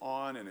 It was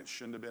on and it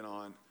shouldn't have been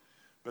on.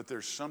 But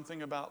there's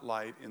something about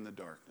light in the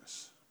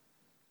darkness.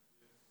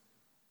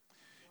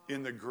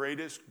 In the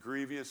greatest,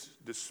 grievous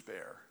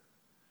despair,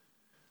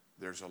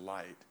 there's a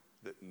light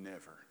that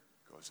never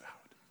goes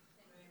out.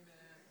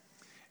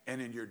 And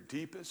in your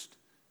deepest,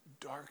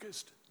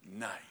 darkest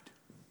night,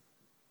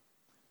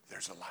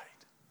 there's a light.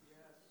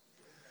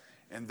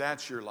 And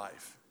that's your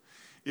life.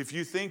 If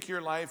you think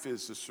your life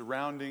is the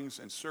surroundings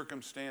and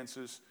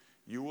circumstances,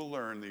 you will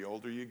learn the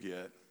older you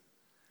get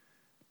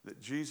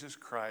that Jesus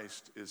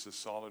Christ is the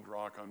solid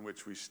rock on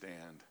which we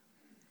stand.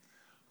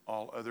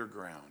 All other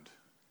ground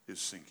is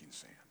sinking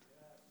sand.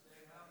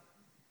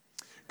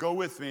 Go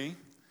with me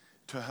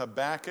to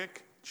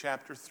Habakkuk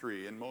chapter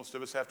 3. And most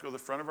of us have to go to the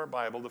front of our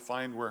Bible to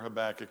find where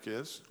Habakkuk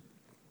is.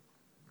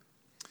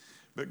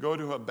 But go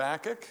to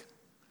Habakkuk.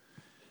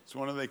 It's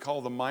one of they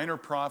call the minor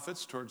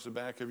prophets towards the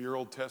back of your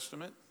Old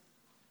Testament.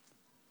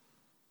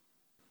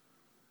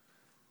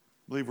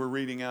 I believe we're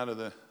reading out of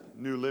the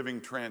New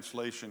Living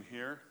Translation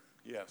here.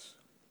 Yes.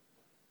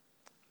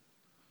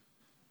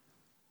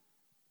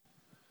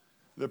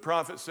 The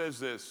prophet says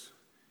this,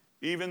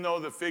 even though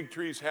the fig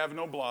trees have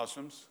no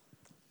blossoms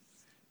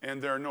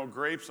and there are no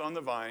grapes on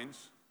the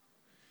vines,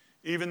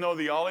 even though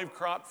the olive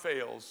crop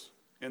fails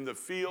and the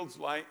fields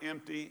lie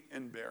empty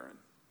and barren,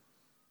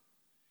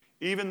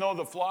 even though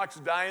the flocks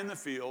die in the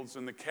fields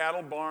and the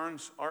cattle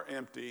barns are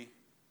empty,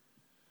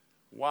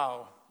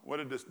 wow, what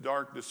a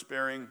dark,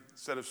 despairing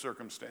set of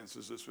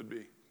circumstances this would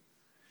be.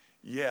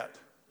 Yet,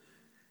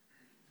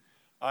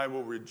 I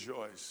will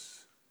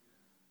rejoice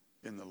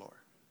in the Lord.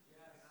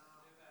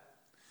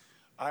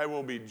 I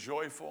will be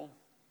joyful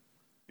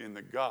in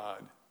the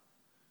God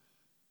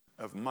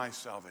of my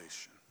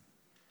salvation.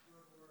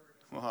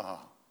 Wow.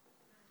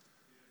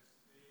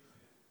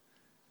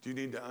 Do you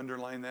need to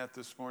underline that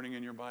this morning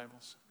in your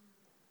Bibles?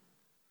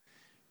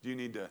 Do you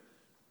need to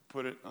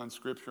put it on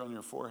Scripture on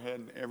your forehead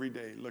and every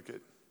day look at,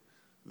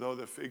 though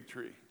the fig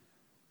tree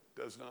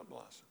does not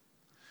blossom?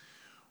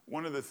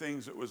 One of the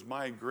things that was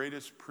my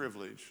greatest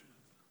privilege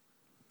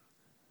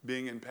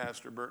being in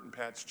Pastor Bert and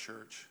Pat's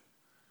church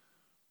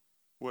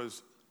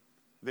was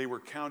they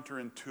were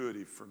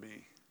counterintuitive for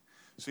me.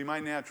 See, my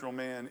natural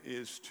man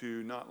is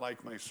to not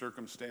like my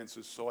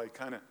circumstances, so I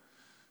kind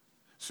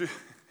of...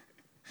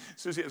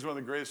 Susie has one of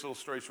the greatest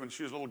illustrations. When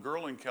she was a little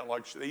girl in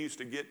Kellogg, they used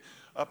to get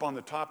up on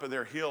the top of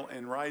their hill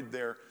and ride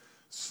their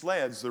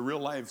sleds, the real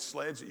life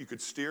sleds that you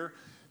could steer,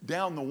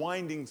 down the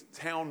winding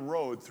town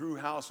road through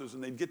houses,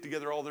 and they'd get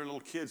together all their little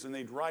kids and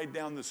they'd ride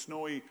down the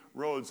snowy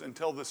roads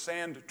until the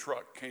sand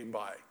truck came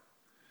by.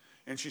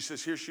 And she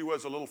says, here she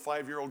was, a little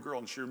 5-year-old girl,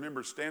 and she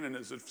remembers standing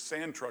as a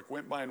sand truck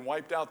went by and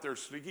wiped out their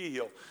ski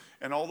hill,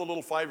 and all the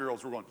little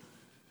 5-year-olds were going.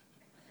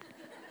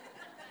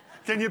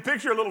 Can you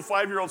picture a little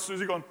 5-year-old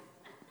Susie going?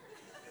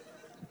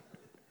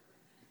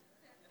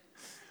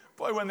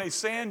 Boy, when they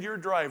sand your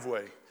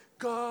driveway,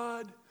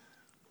 God.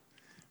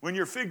 When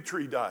your fig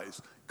tree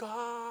dies,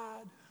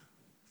 God.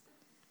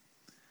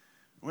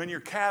 When your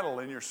cattle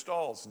in your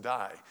stalls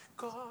die,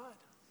 God.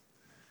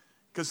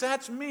 Because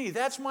that's me.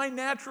 That's my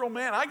natural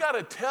man. I got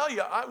to tell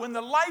you, when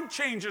the light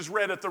changes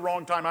red at the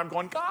wrong time, I'm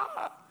going,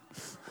 God.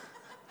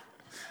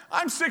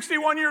 I'm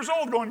 61 years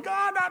old going,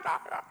 God.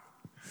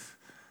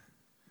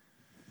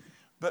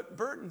 But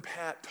Bert and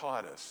Pat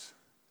taught us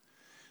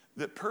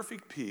that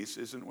perfect peace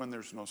isn't when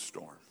there's no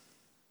storm.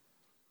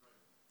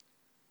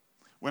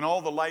 When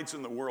all the lights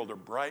in the world are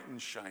bright and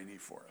shiny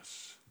for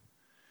us.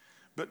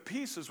 But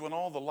peace is when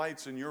all the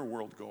lights in your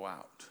world go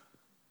out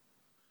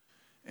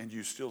and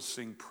you still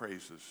sing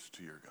praises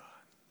to your God.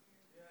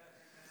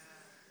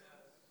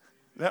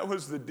 That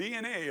was the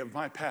DNA of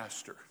my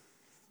pastor.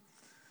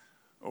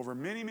 Over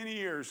many, many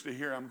years to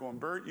hear, I'm going,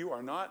 Bert, you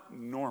are not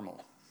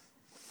normal.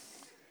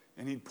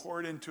 And he'd pour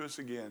it into us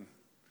again.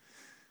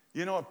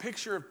 You know, a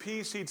picture of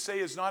peace, he'd say,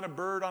 is not a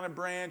bird on a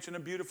branch and a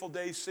beautiful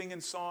day singing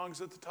songs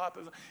at the top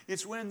of it.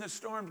 It's when the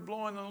storm's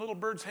blowing and the little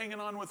bird's hanging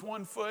on with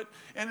one foot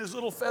and his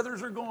little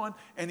feathers are going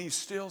and he's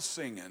still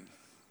singing.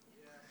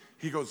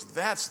 He goes,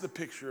 that's the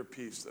picture of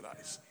peace that I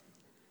see.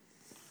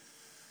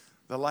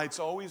 The light's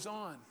always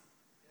on.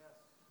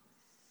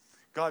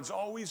 God's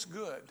always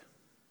good.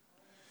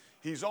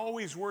 He's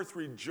always worth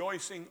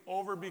rejoicing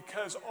over,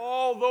 because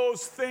all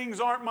those things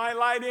aren't my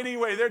light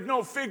anyway. There's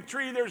no fig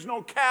tree, there's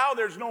no cow,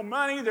 there's no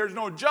money, there's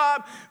no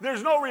job,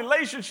 there's no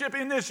relationship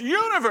in this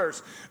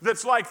universe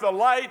that's like the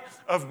light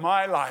of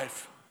my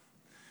life.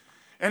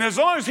 And as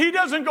long as He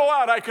doesn't go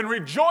out, I can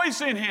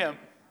rejoice in Him.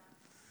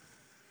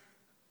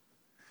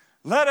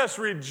 Let us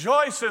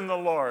rejoice in the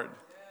Lord.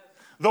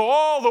 Though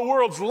all the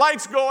world's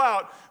lights go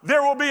out,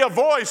 there will be a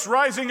voice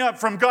rising up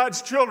from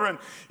God's children.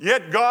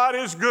 Yet God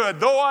is good.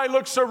 Though I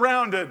look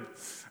surrounded,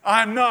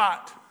 I'm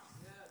not.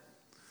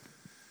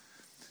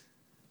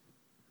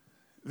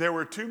 There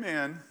were two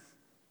men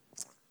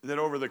that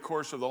over the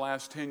course of the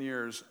last 10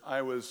 years,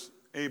 I was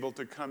able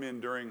to come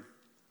in during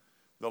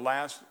the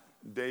last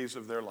days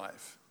of their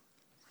life.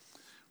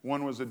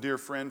 One was a dear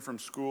friend from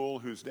school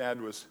whose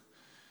dad was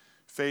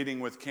fading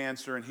with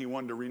cancer, and he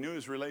wanted to renew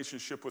his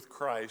relationship with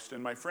Christ.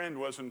 And my friend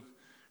wasn't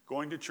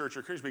going to church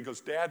or Christian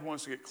because Dad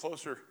wants to get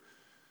closer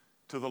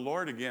to the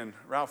Lord again.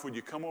 Ralph, would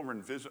you come over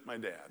and visit my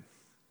dad?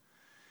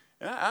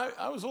 And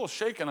I was a little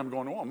shaken. I'm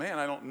going, oh man,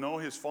 I don't know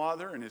his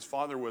father. And his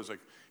father was a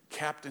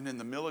captain in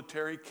the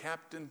military,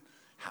 Captain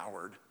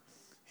Howard.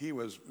 He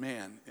was,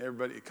 man,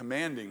 everybody, a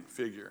commanding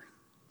figure.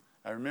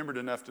 I remembered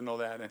enough to know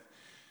that. And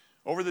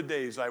over the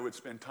days, I would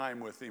spend time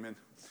with him. And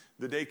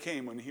the day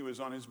came when he was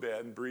on his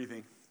bed and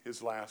breathing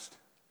his last.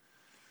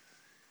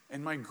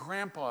 And my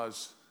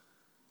grandpa's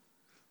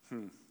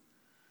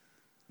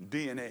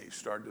DNA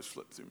started to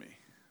slip through me.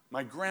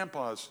 My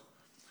grandpa's,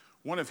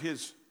 one of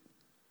his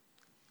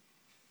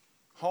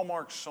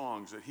hallmark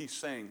songs that he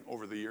sang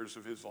over the years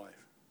of his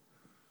life.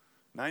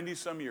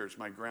 90-some years,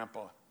 my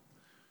grandpa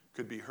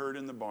could be heard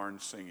in the barn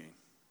singing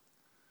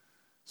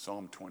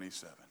Psalm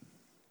 27.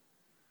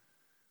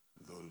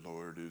 The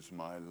Lord is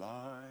my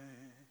light.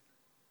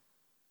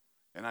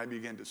 And I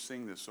began to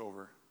sing this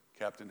over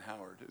Captain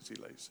Howard as he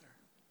lays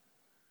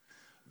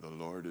there. The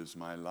Lord is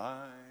my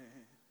light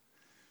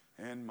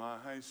and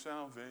my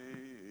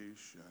salvation.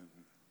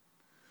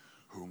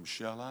 Whom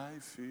shall I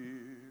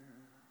fear?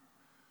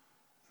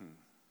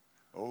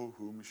 Oh,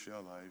 whom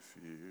shall I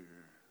fear?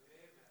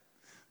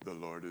 The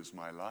Lord is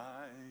my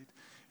light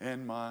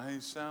and my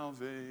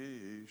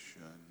salvation.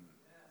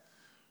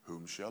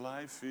 Whom shall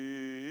I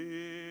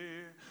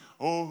fear?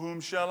 Oh,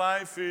 whom shall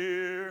I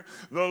fear?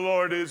 The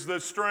Lord is the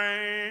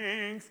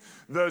strength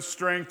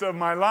of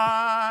my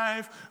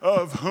life.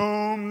 Of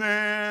whom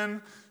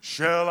then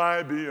shall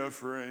I be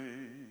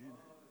afraid?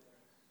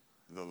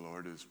 The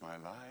Lord is my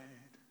light.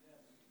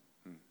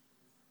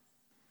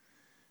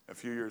 A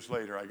few years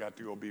later, I got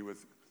to go be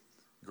with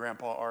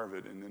Grandpa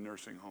Arvid in the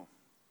nursing home,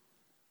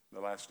 the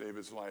last day of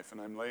his life.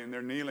 And I'm laying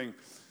there kneeling,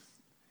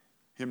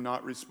 him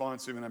not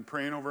responsive, and I'm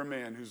praying over a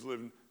man who's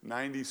lived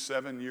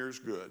 97 years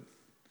good.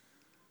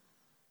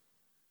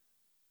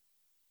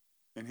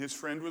 And his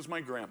friend was my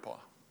grandpa.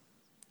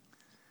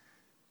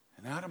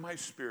 And out of my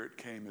spirit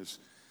came as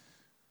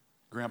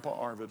Grandpa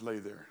Arvid lay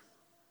there.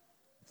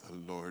 The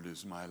Lord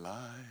is my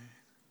light.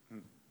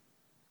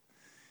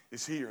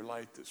 Is He your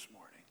light this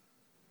morning?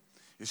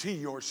 Is He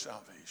your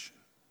salvation?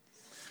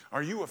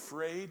 Are you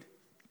afraid?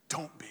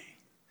 Don't be.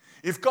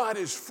 If God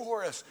is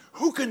for us,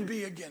 who can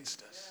be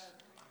against us?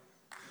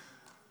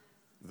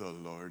 The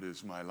Lord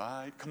is my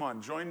light. Come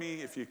on, join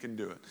me if you can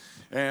do it.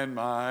 And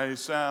my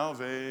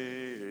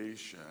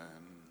salvation.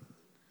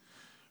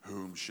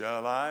 Whom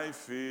shall I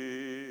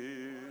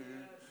fear?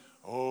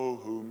 Oh,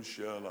 whom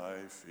shall I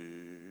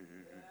fear?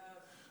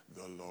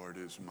 The Lord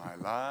is my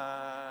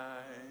light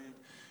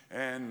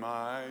and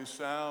my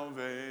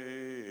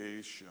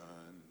salvation.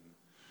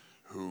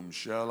 Whom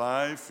shall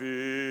I fear?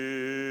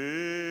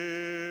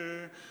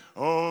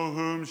 Oh,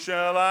 whom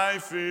shall I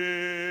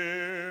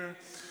fear?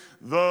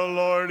 The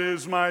Lord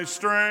is my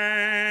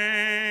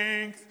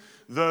strength,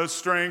 the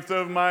strength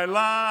of my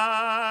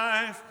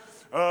life.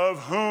 Of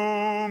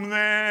whom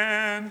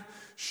then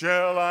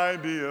shall I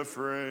be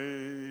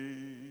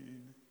afraid?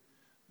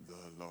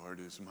 The Lord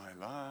is my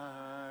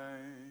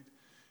light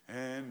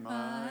and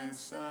my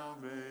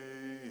salvation.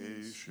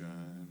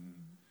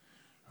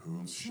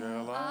 Whom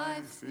shall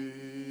I fear?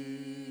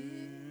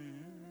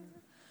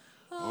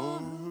 Oh,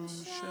 whom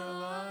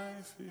shall I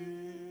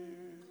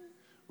fear?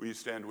 Will you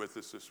stand with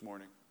us this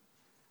morning?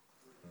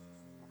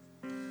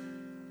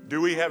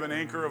 Do we have an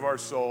anchor of our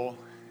soul?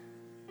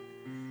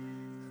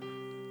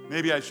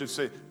 Maybe I should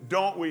say,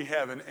 don't we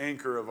have an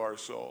anchor of our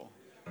soul?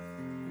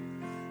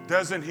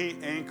 Doesn't He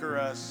anchor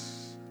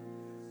us?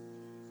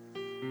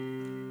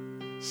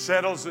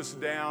 Settles us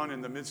down in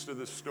the midst of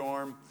the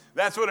storm.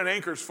 That's what an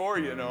anchor's for,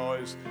 you know,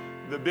 is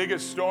the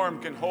biggest storm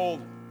can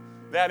hold,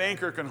 that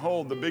anchor can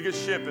hold the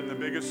biggest ship in the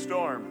biggest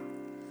storm.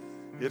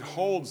 It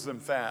holds them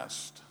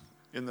fast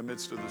in the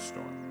midst of the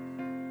storm.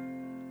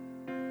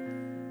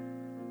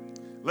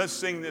 Let's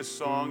sing this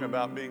song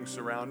about being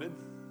surrounded.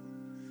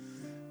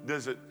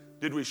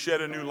 Did we shed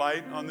a new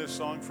light on this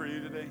song for you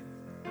today?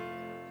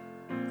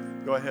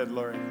 Go ahead,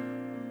 Lori.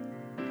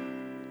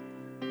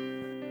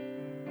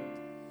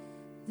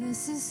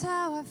 This is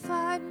how I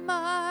fight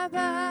my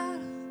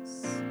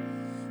battles.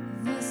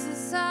 This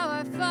is how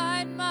I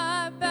fight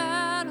my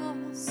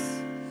battles.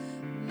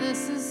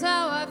 This is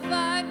how I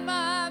fight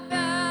my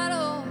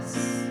battles.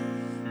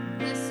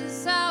 This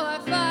is how I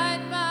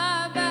fight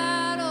my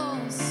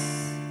battles.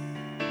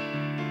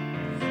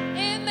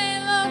 It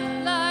may look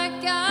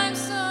like I'm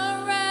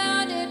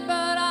surrounded,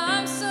 but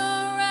I'm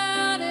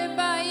surrounded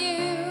by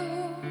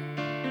you.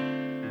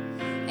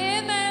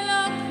 It may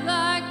look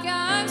like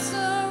I'm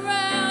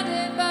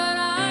surrounded, but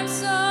I'm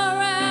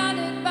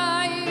surrounded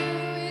by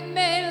you. It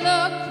may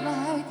look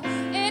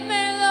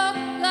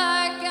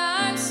like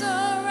I'm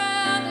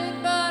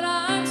surrounded, but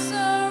I'm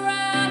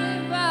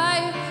surrounded by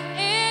you.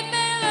 It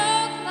may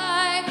look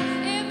like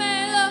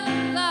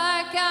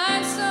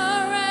I'm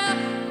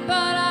surrounded,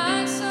 but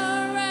I'm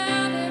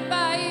surrounded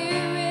by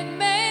you. It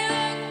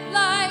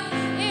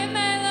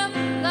may look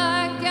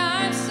like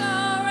I'm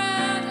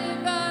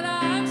surrounded, but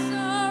I'm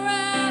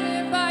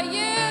surrounded by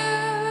you.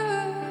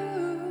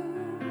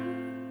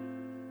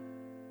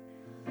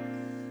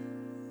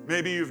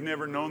 Maybe you've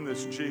never known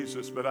this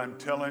Jesus, but I'm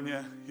telling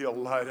you, he'll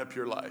light up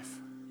your life.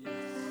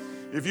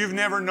 If you've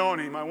never known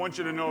him, I want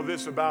you to know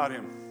this about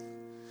him.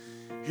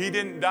 He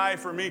didn't die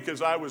for me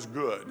because I was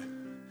good.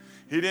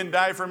 He didn't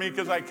die for me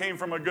because I came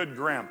from a good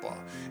grandpa.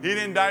 He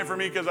didn't die for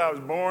me because I was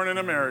born in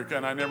America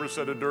and I never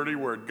said a dirty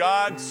word.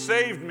 God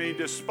saved me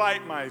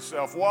despite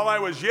myself. While I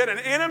was yet an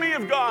enemy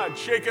of God,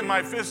 shaking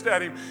my fist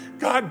at him,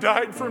 God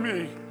died for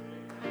me.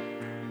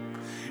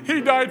 He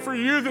died for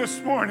you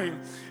this morning,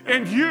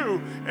 and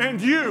you,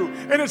 and you.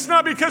 And it's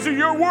not because of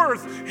your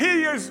worth.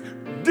 He is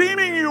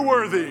deeming you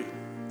worthy.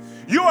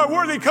 You are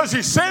worthy because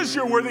he says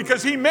you're worthy,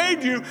 because he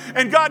made you,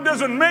 and God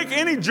doesn't make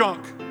any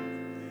junk.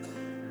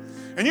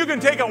 And you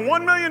can take a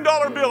 $1 million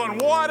bill and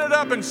wad it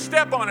up and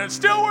step on it. It's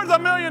still worth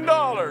 $1 million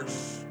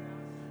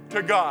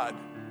to God.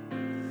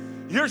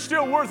 You're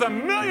still worth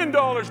 $1 million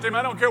to him.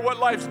 I don't care what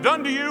life's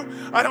done to you.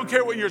 I don't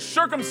care what your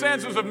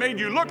circumstances have made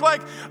you look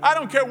like. I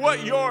don't care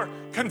what your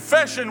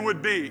confession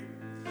would be.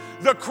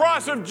 The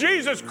cross of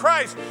Jesus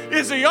Christ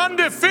is the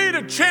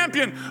undefeated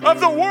champion of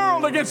the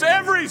world against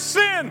every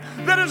sin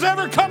that has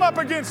ever come up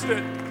against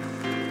it.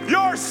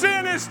 Your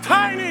sin is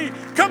tiny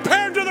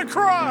compared to the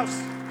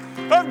cross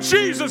of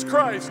Jesus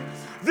Christ.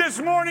 This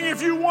morning,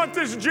 if you want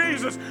this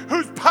Jesus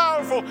who's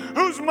powerful,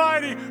 who's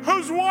mighty,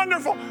 who's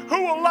wonderful,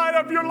 who will light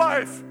up your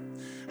life,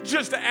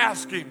 just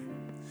ask him.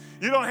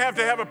 You don't have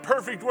to have a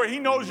perfect word. He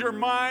knows your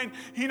mind.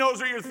 He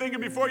knows what you're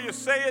thinking before you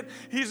say it.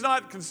 He's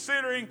not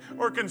considering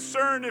or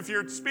concerned if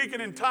you're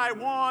speaking in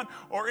Taiwan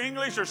or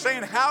English or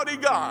saying, "Howdy,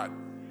 God."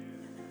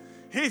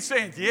 He's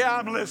saying, "Yeah,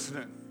 I'm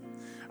listening.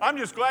 I'm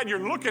just glad you're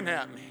looking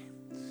at me."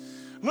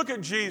 Look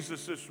at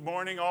Jesus this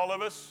morning, all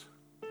of us.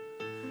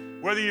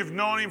 Whether you've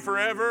known him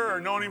forever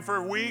or known him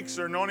for weeks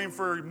or known him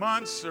for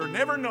months or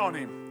never known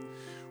him,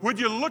 would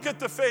you look at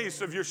the face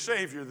of your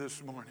Savior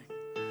this morning?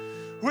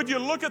 Would you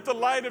look at the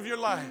light of your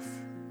life?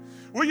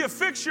 Will you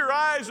fix your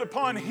eyes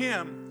upon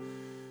him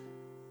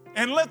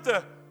and let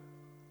the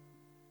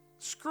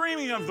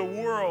screaming of the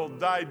world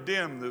die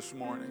dim this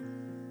morning?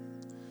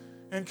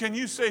 And can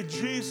you say,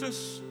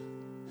 "Jesus,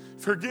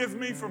 forgive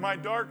me for my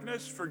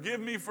darkness.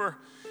 Forgive me for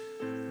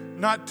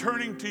not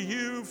turning to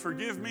you.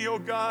 Forgive me, oh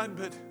God,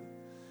 but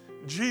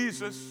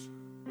Jesus,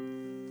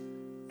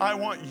 I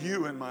want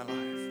you in my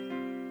life.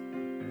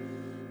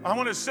 I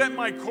want to set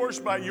my course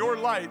by your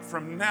light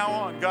from now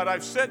on. God,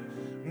 I've set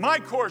my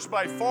course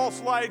by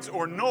false lights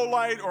or no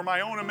light or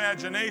my own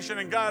imagination.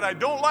 And God, I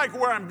don't like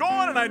where I'm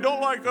going and I don't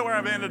like where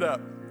I've ended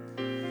up.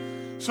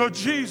 So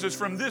Jesus,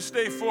 from this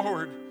day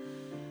forward,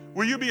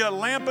 will you be a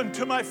lamp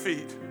unto my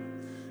feet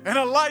and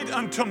a light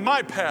unto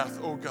my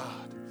path, oh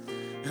God.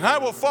 And I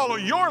will follow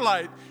your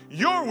light,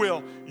 your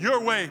will,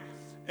 your way,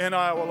 and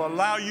I will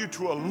allow you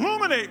to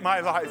illuminate my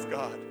life,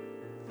 God,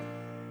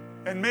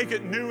 and make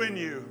it new in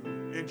you.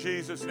 In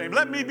Jesus' name.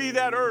 Let me be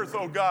that earth,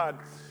 oh God,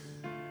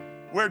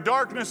 where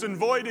darkness and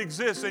void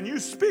exists. And you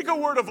speak a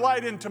word of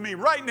light into me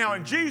right now.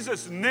 In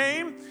Jesus'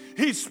 name,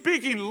 he's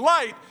speaking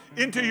light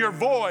into your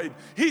void.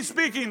 He's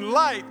speaking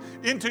light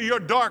into your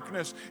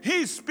darkness.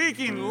 He's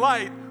speaking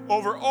light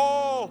over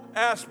all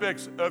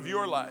aspects of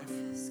your life.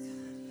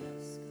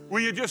 Will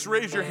you just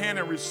raise your hand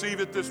and receive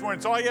it this morning?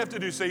 It's all you have to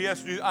do. Say,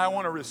 "Yes, Jesus, I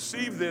want to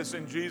receive this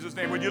in Jesus'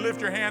 name." Would you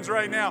lift your hands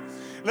right now?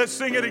 Let's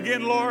sing it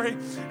again, Lori.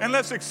 And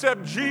let's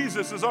accept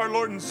Jesus as our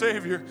Lord and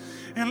Savior.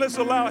 And let's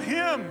allow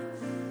him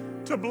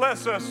to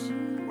bless us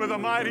with a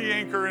mighty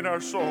anchor in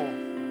our soul. It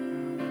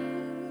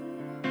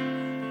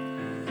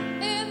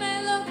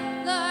may look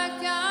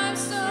like I'm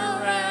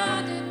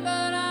surrounded,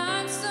 but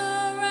I'm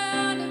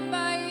surrounded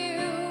by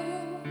you.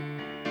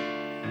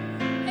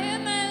 It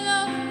may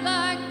look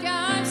like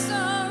I'm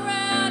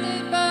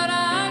surrounded, but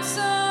I'm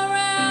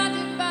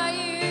surrounded by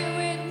you.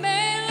 It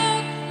may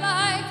look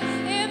like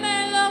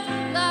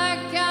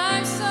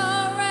I'm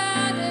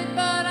surrounded,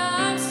 but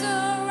I'm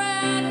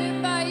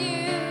surrounded by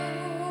you.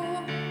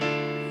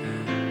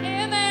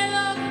 It may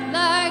look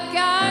like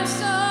I'm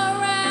surrounded.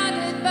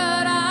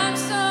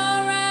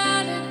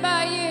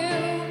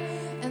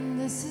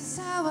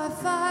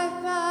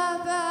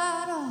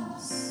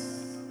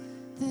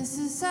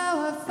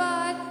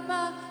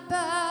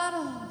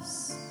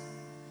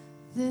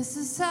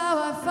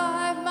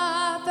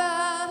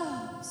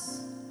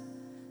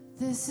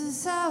 This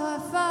is how I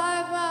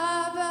fight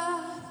my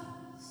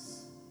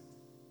battles.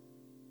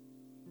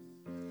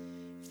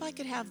 If I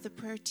could have the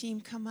prayer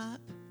team come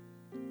up.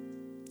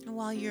 And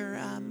while you're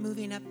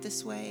moving up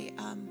this way,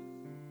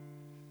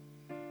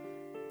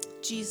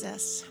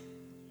 Jesus,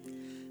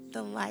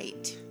 the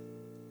light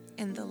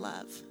and the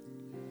love.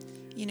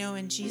 You know,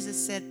 and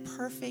Jesus said,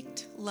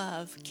 perfect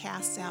love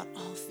casts out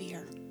all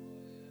fear.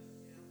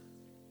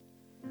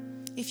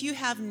 If you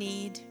have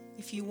need,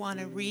 if you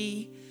want to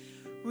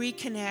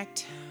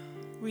reconnect,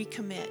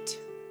 recommit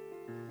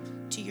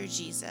to your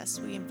Jesus,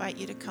 we invite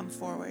you to come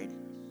forward.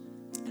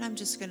 And I'm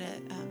just going to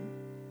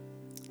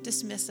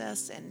dismiss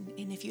us. And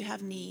if you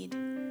have need,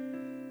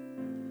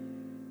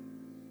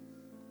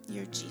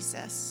 your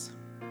Jesus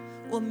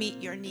will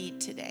meet your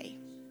need today.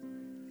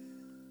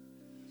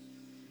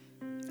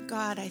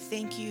 God, I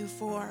thank you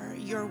for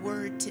your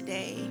word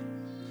today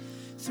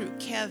through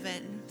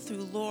Kevin,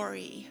 through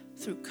Lori,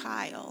 through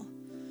Kyle,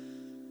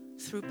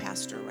 through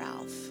Pastor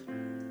Ralph.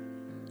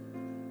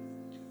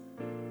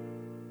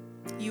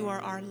 You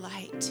are our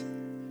light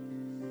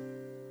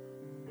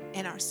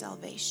and our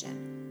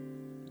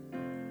salvation.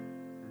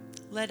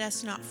 Let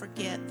us not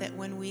forget that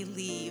when we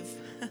leave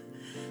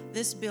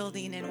this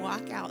building and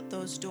walk out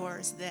those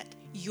doors, that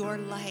your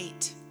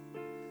light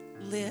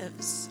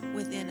lives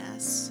within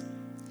us.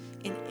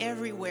 And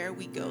everywhere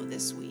we go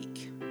this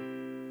week,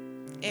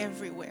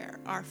 everywhere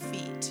our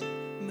feet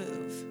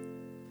move,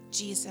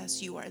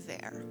 Jesus, you are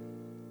there.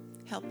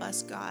 Help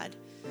us, God,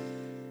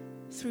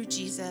 through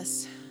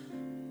Jesus,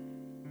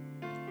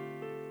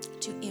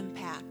 to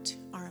impact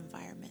our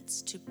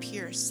environments, to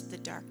pierce the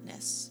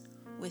darkness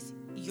with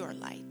your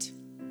light.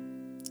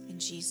 In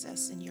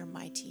Jesus, in your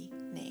mighty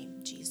name,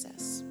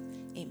 Jesus.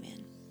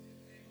 Amen.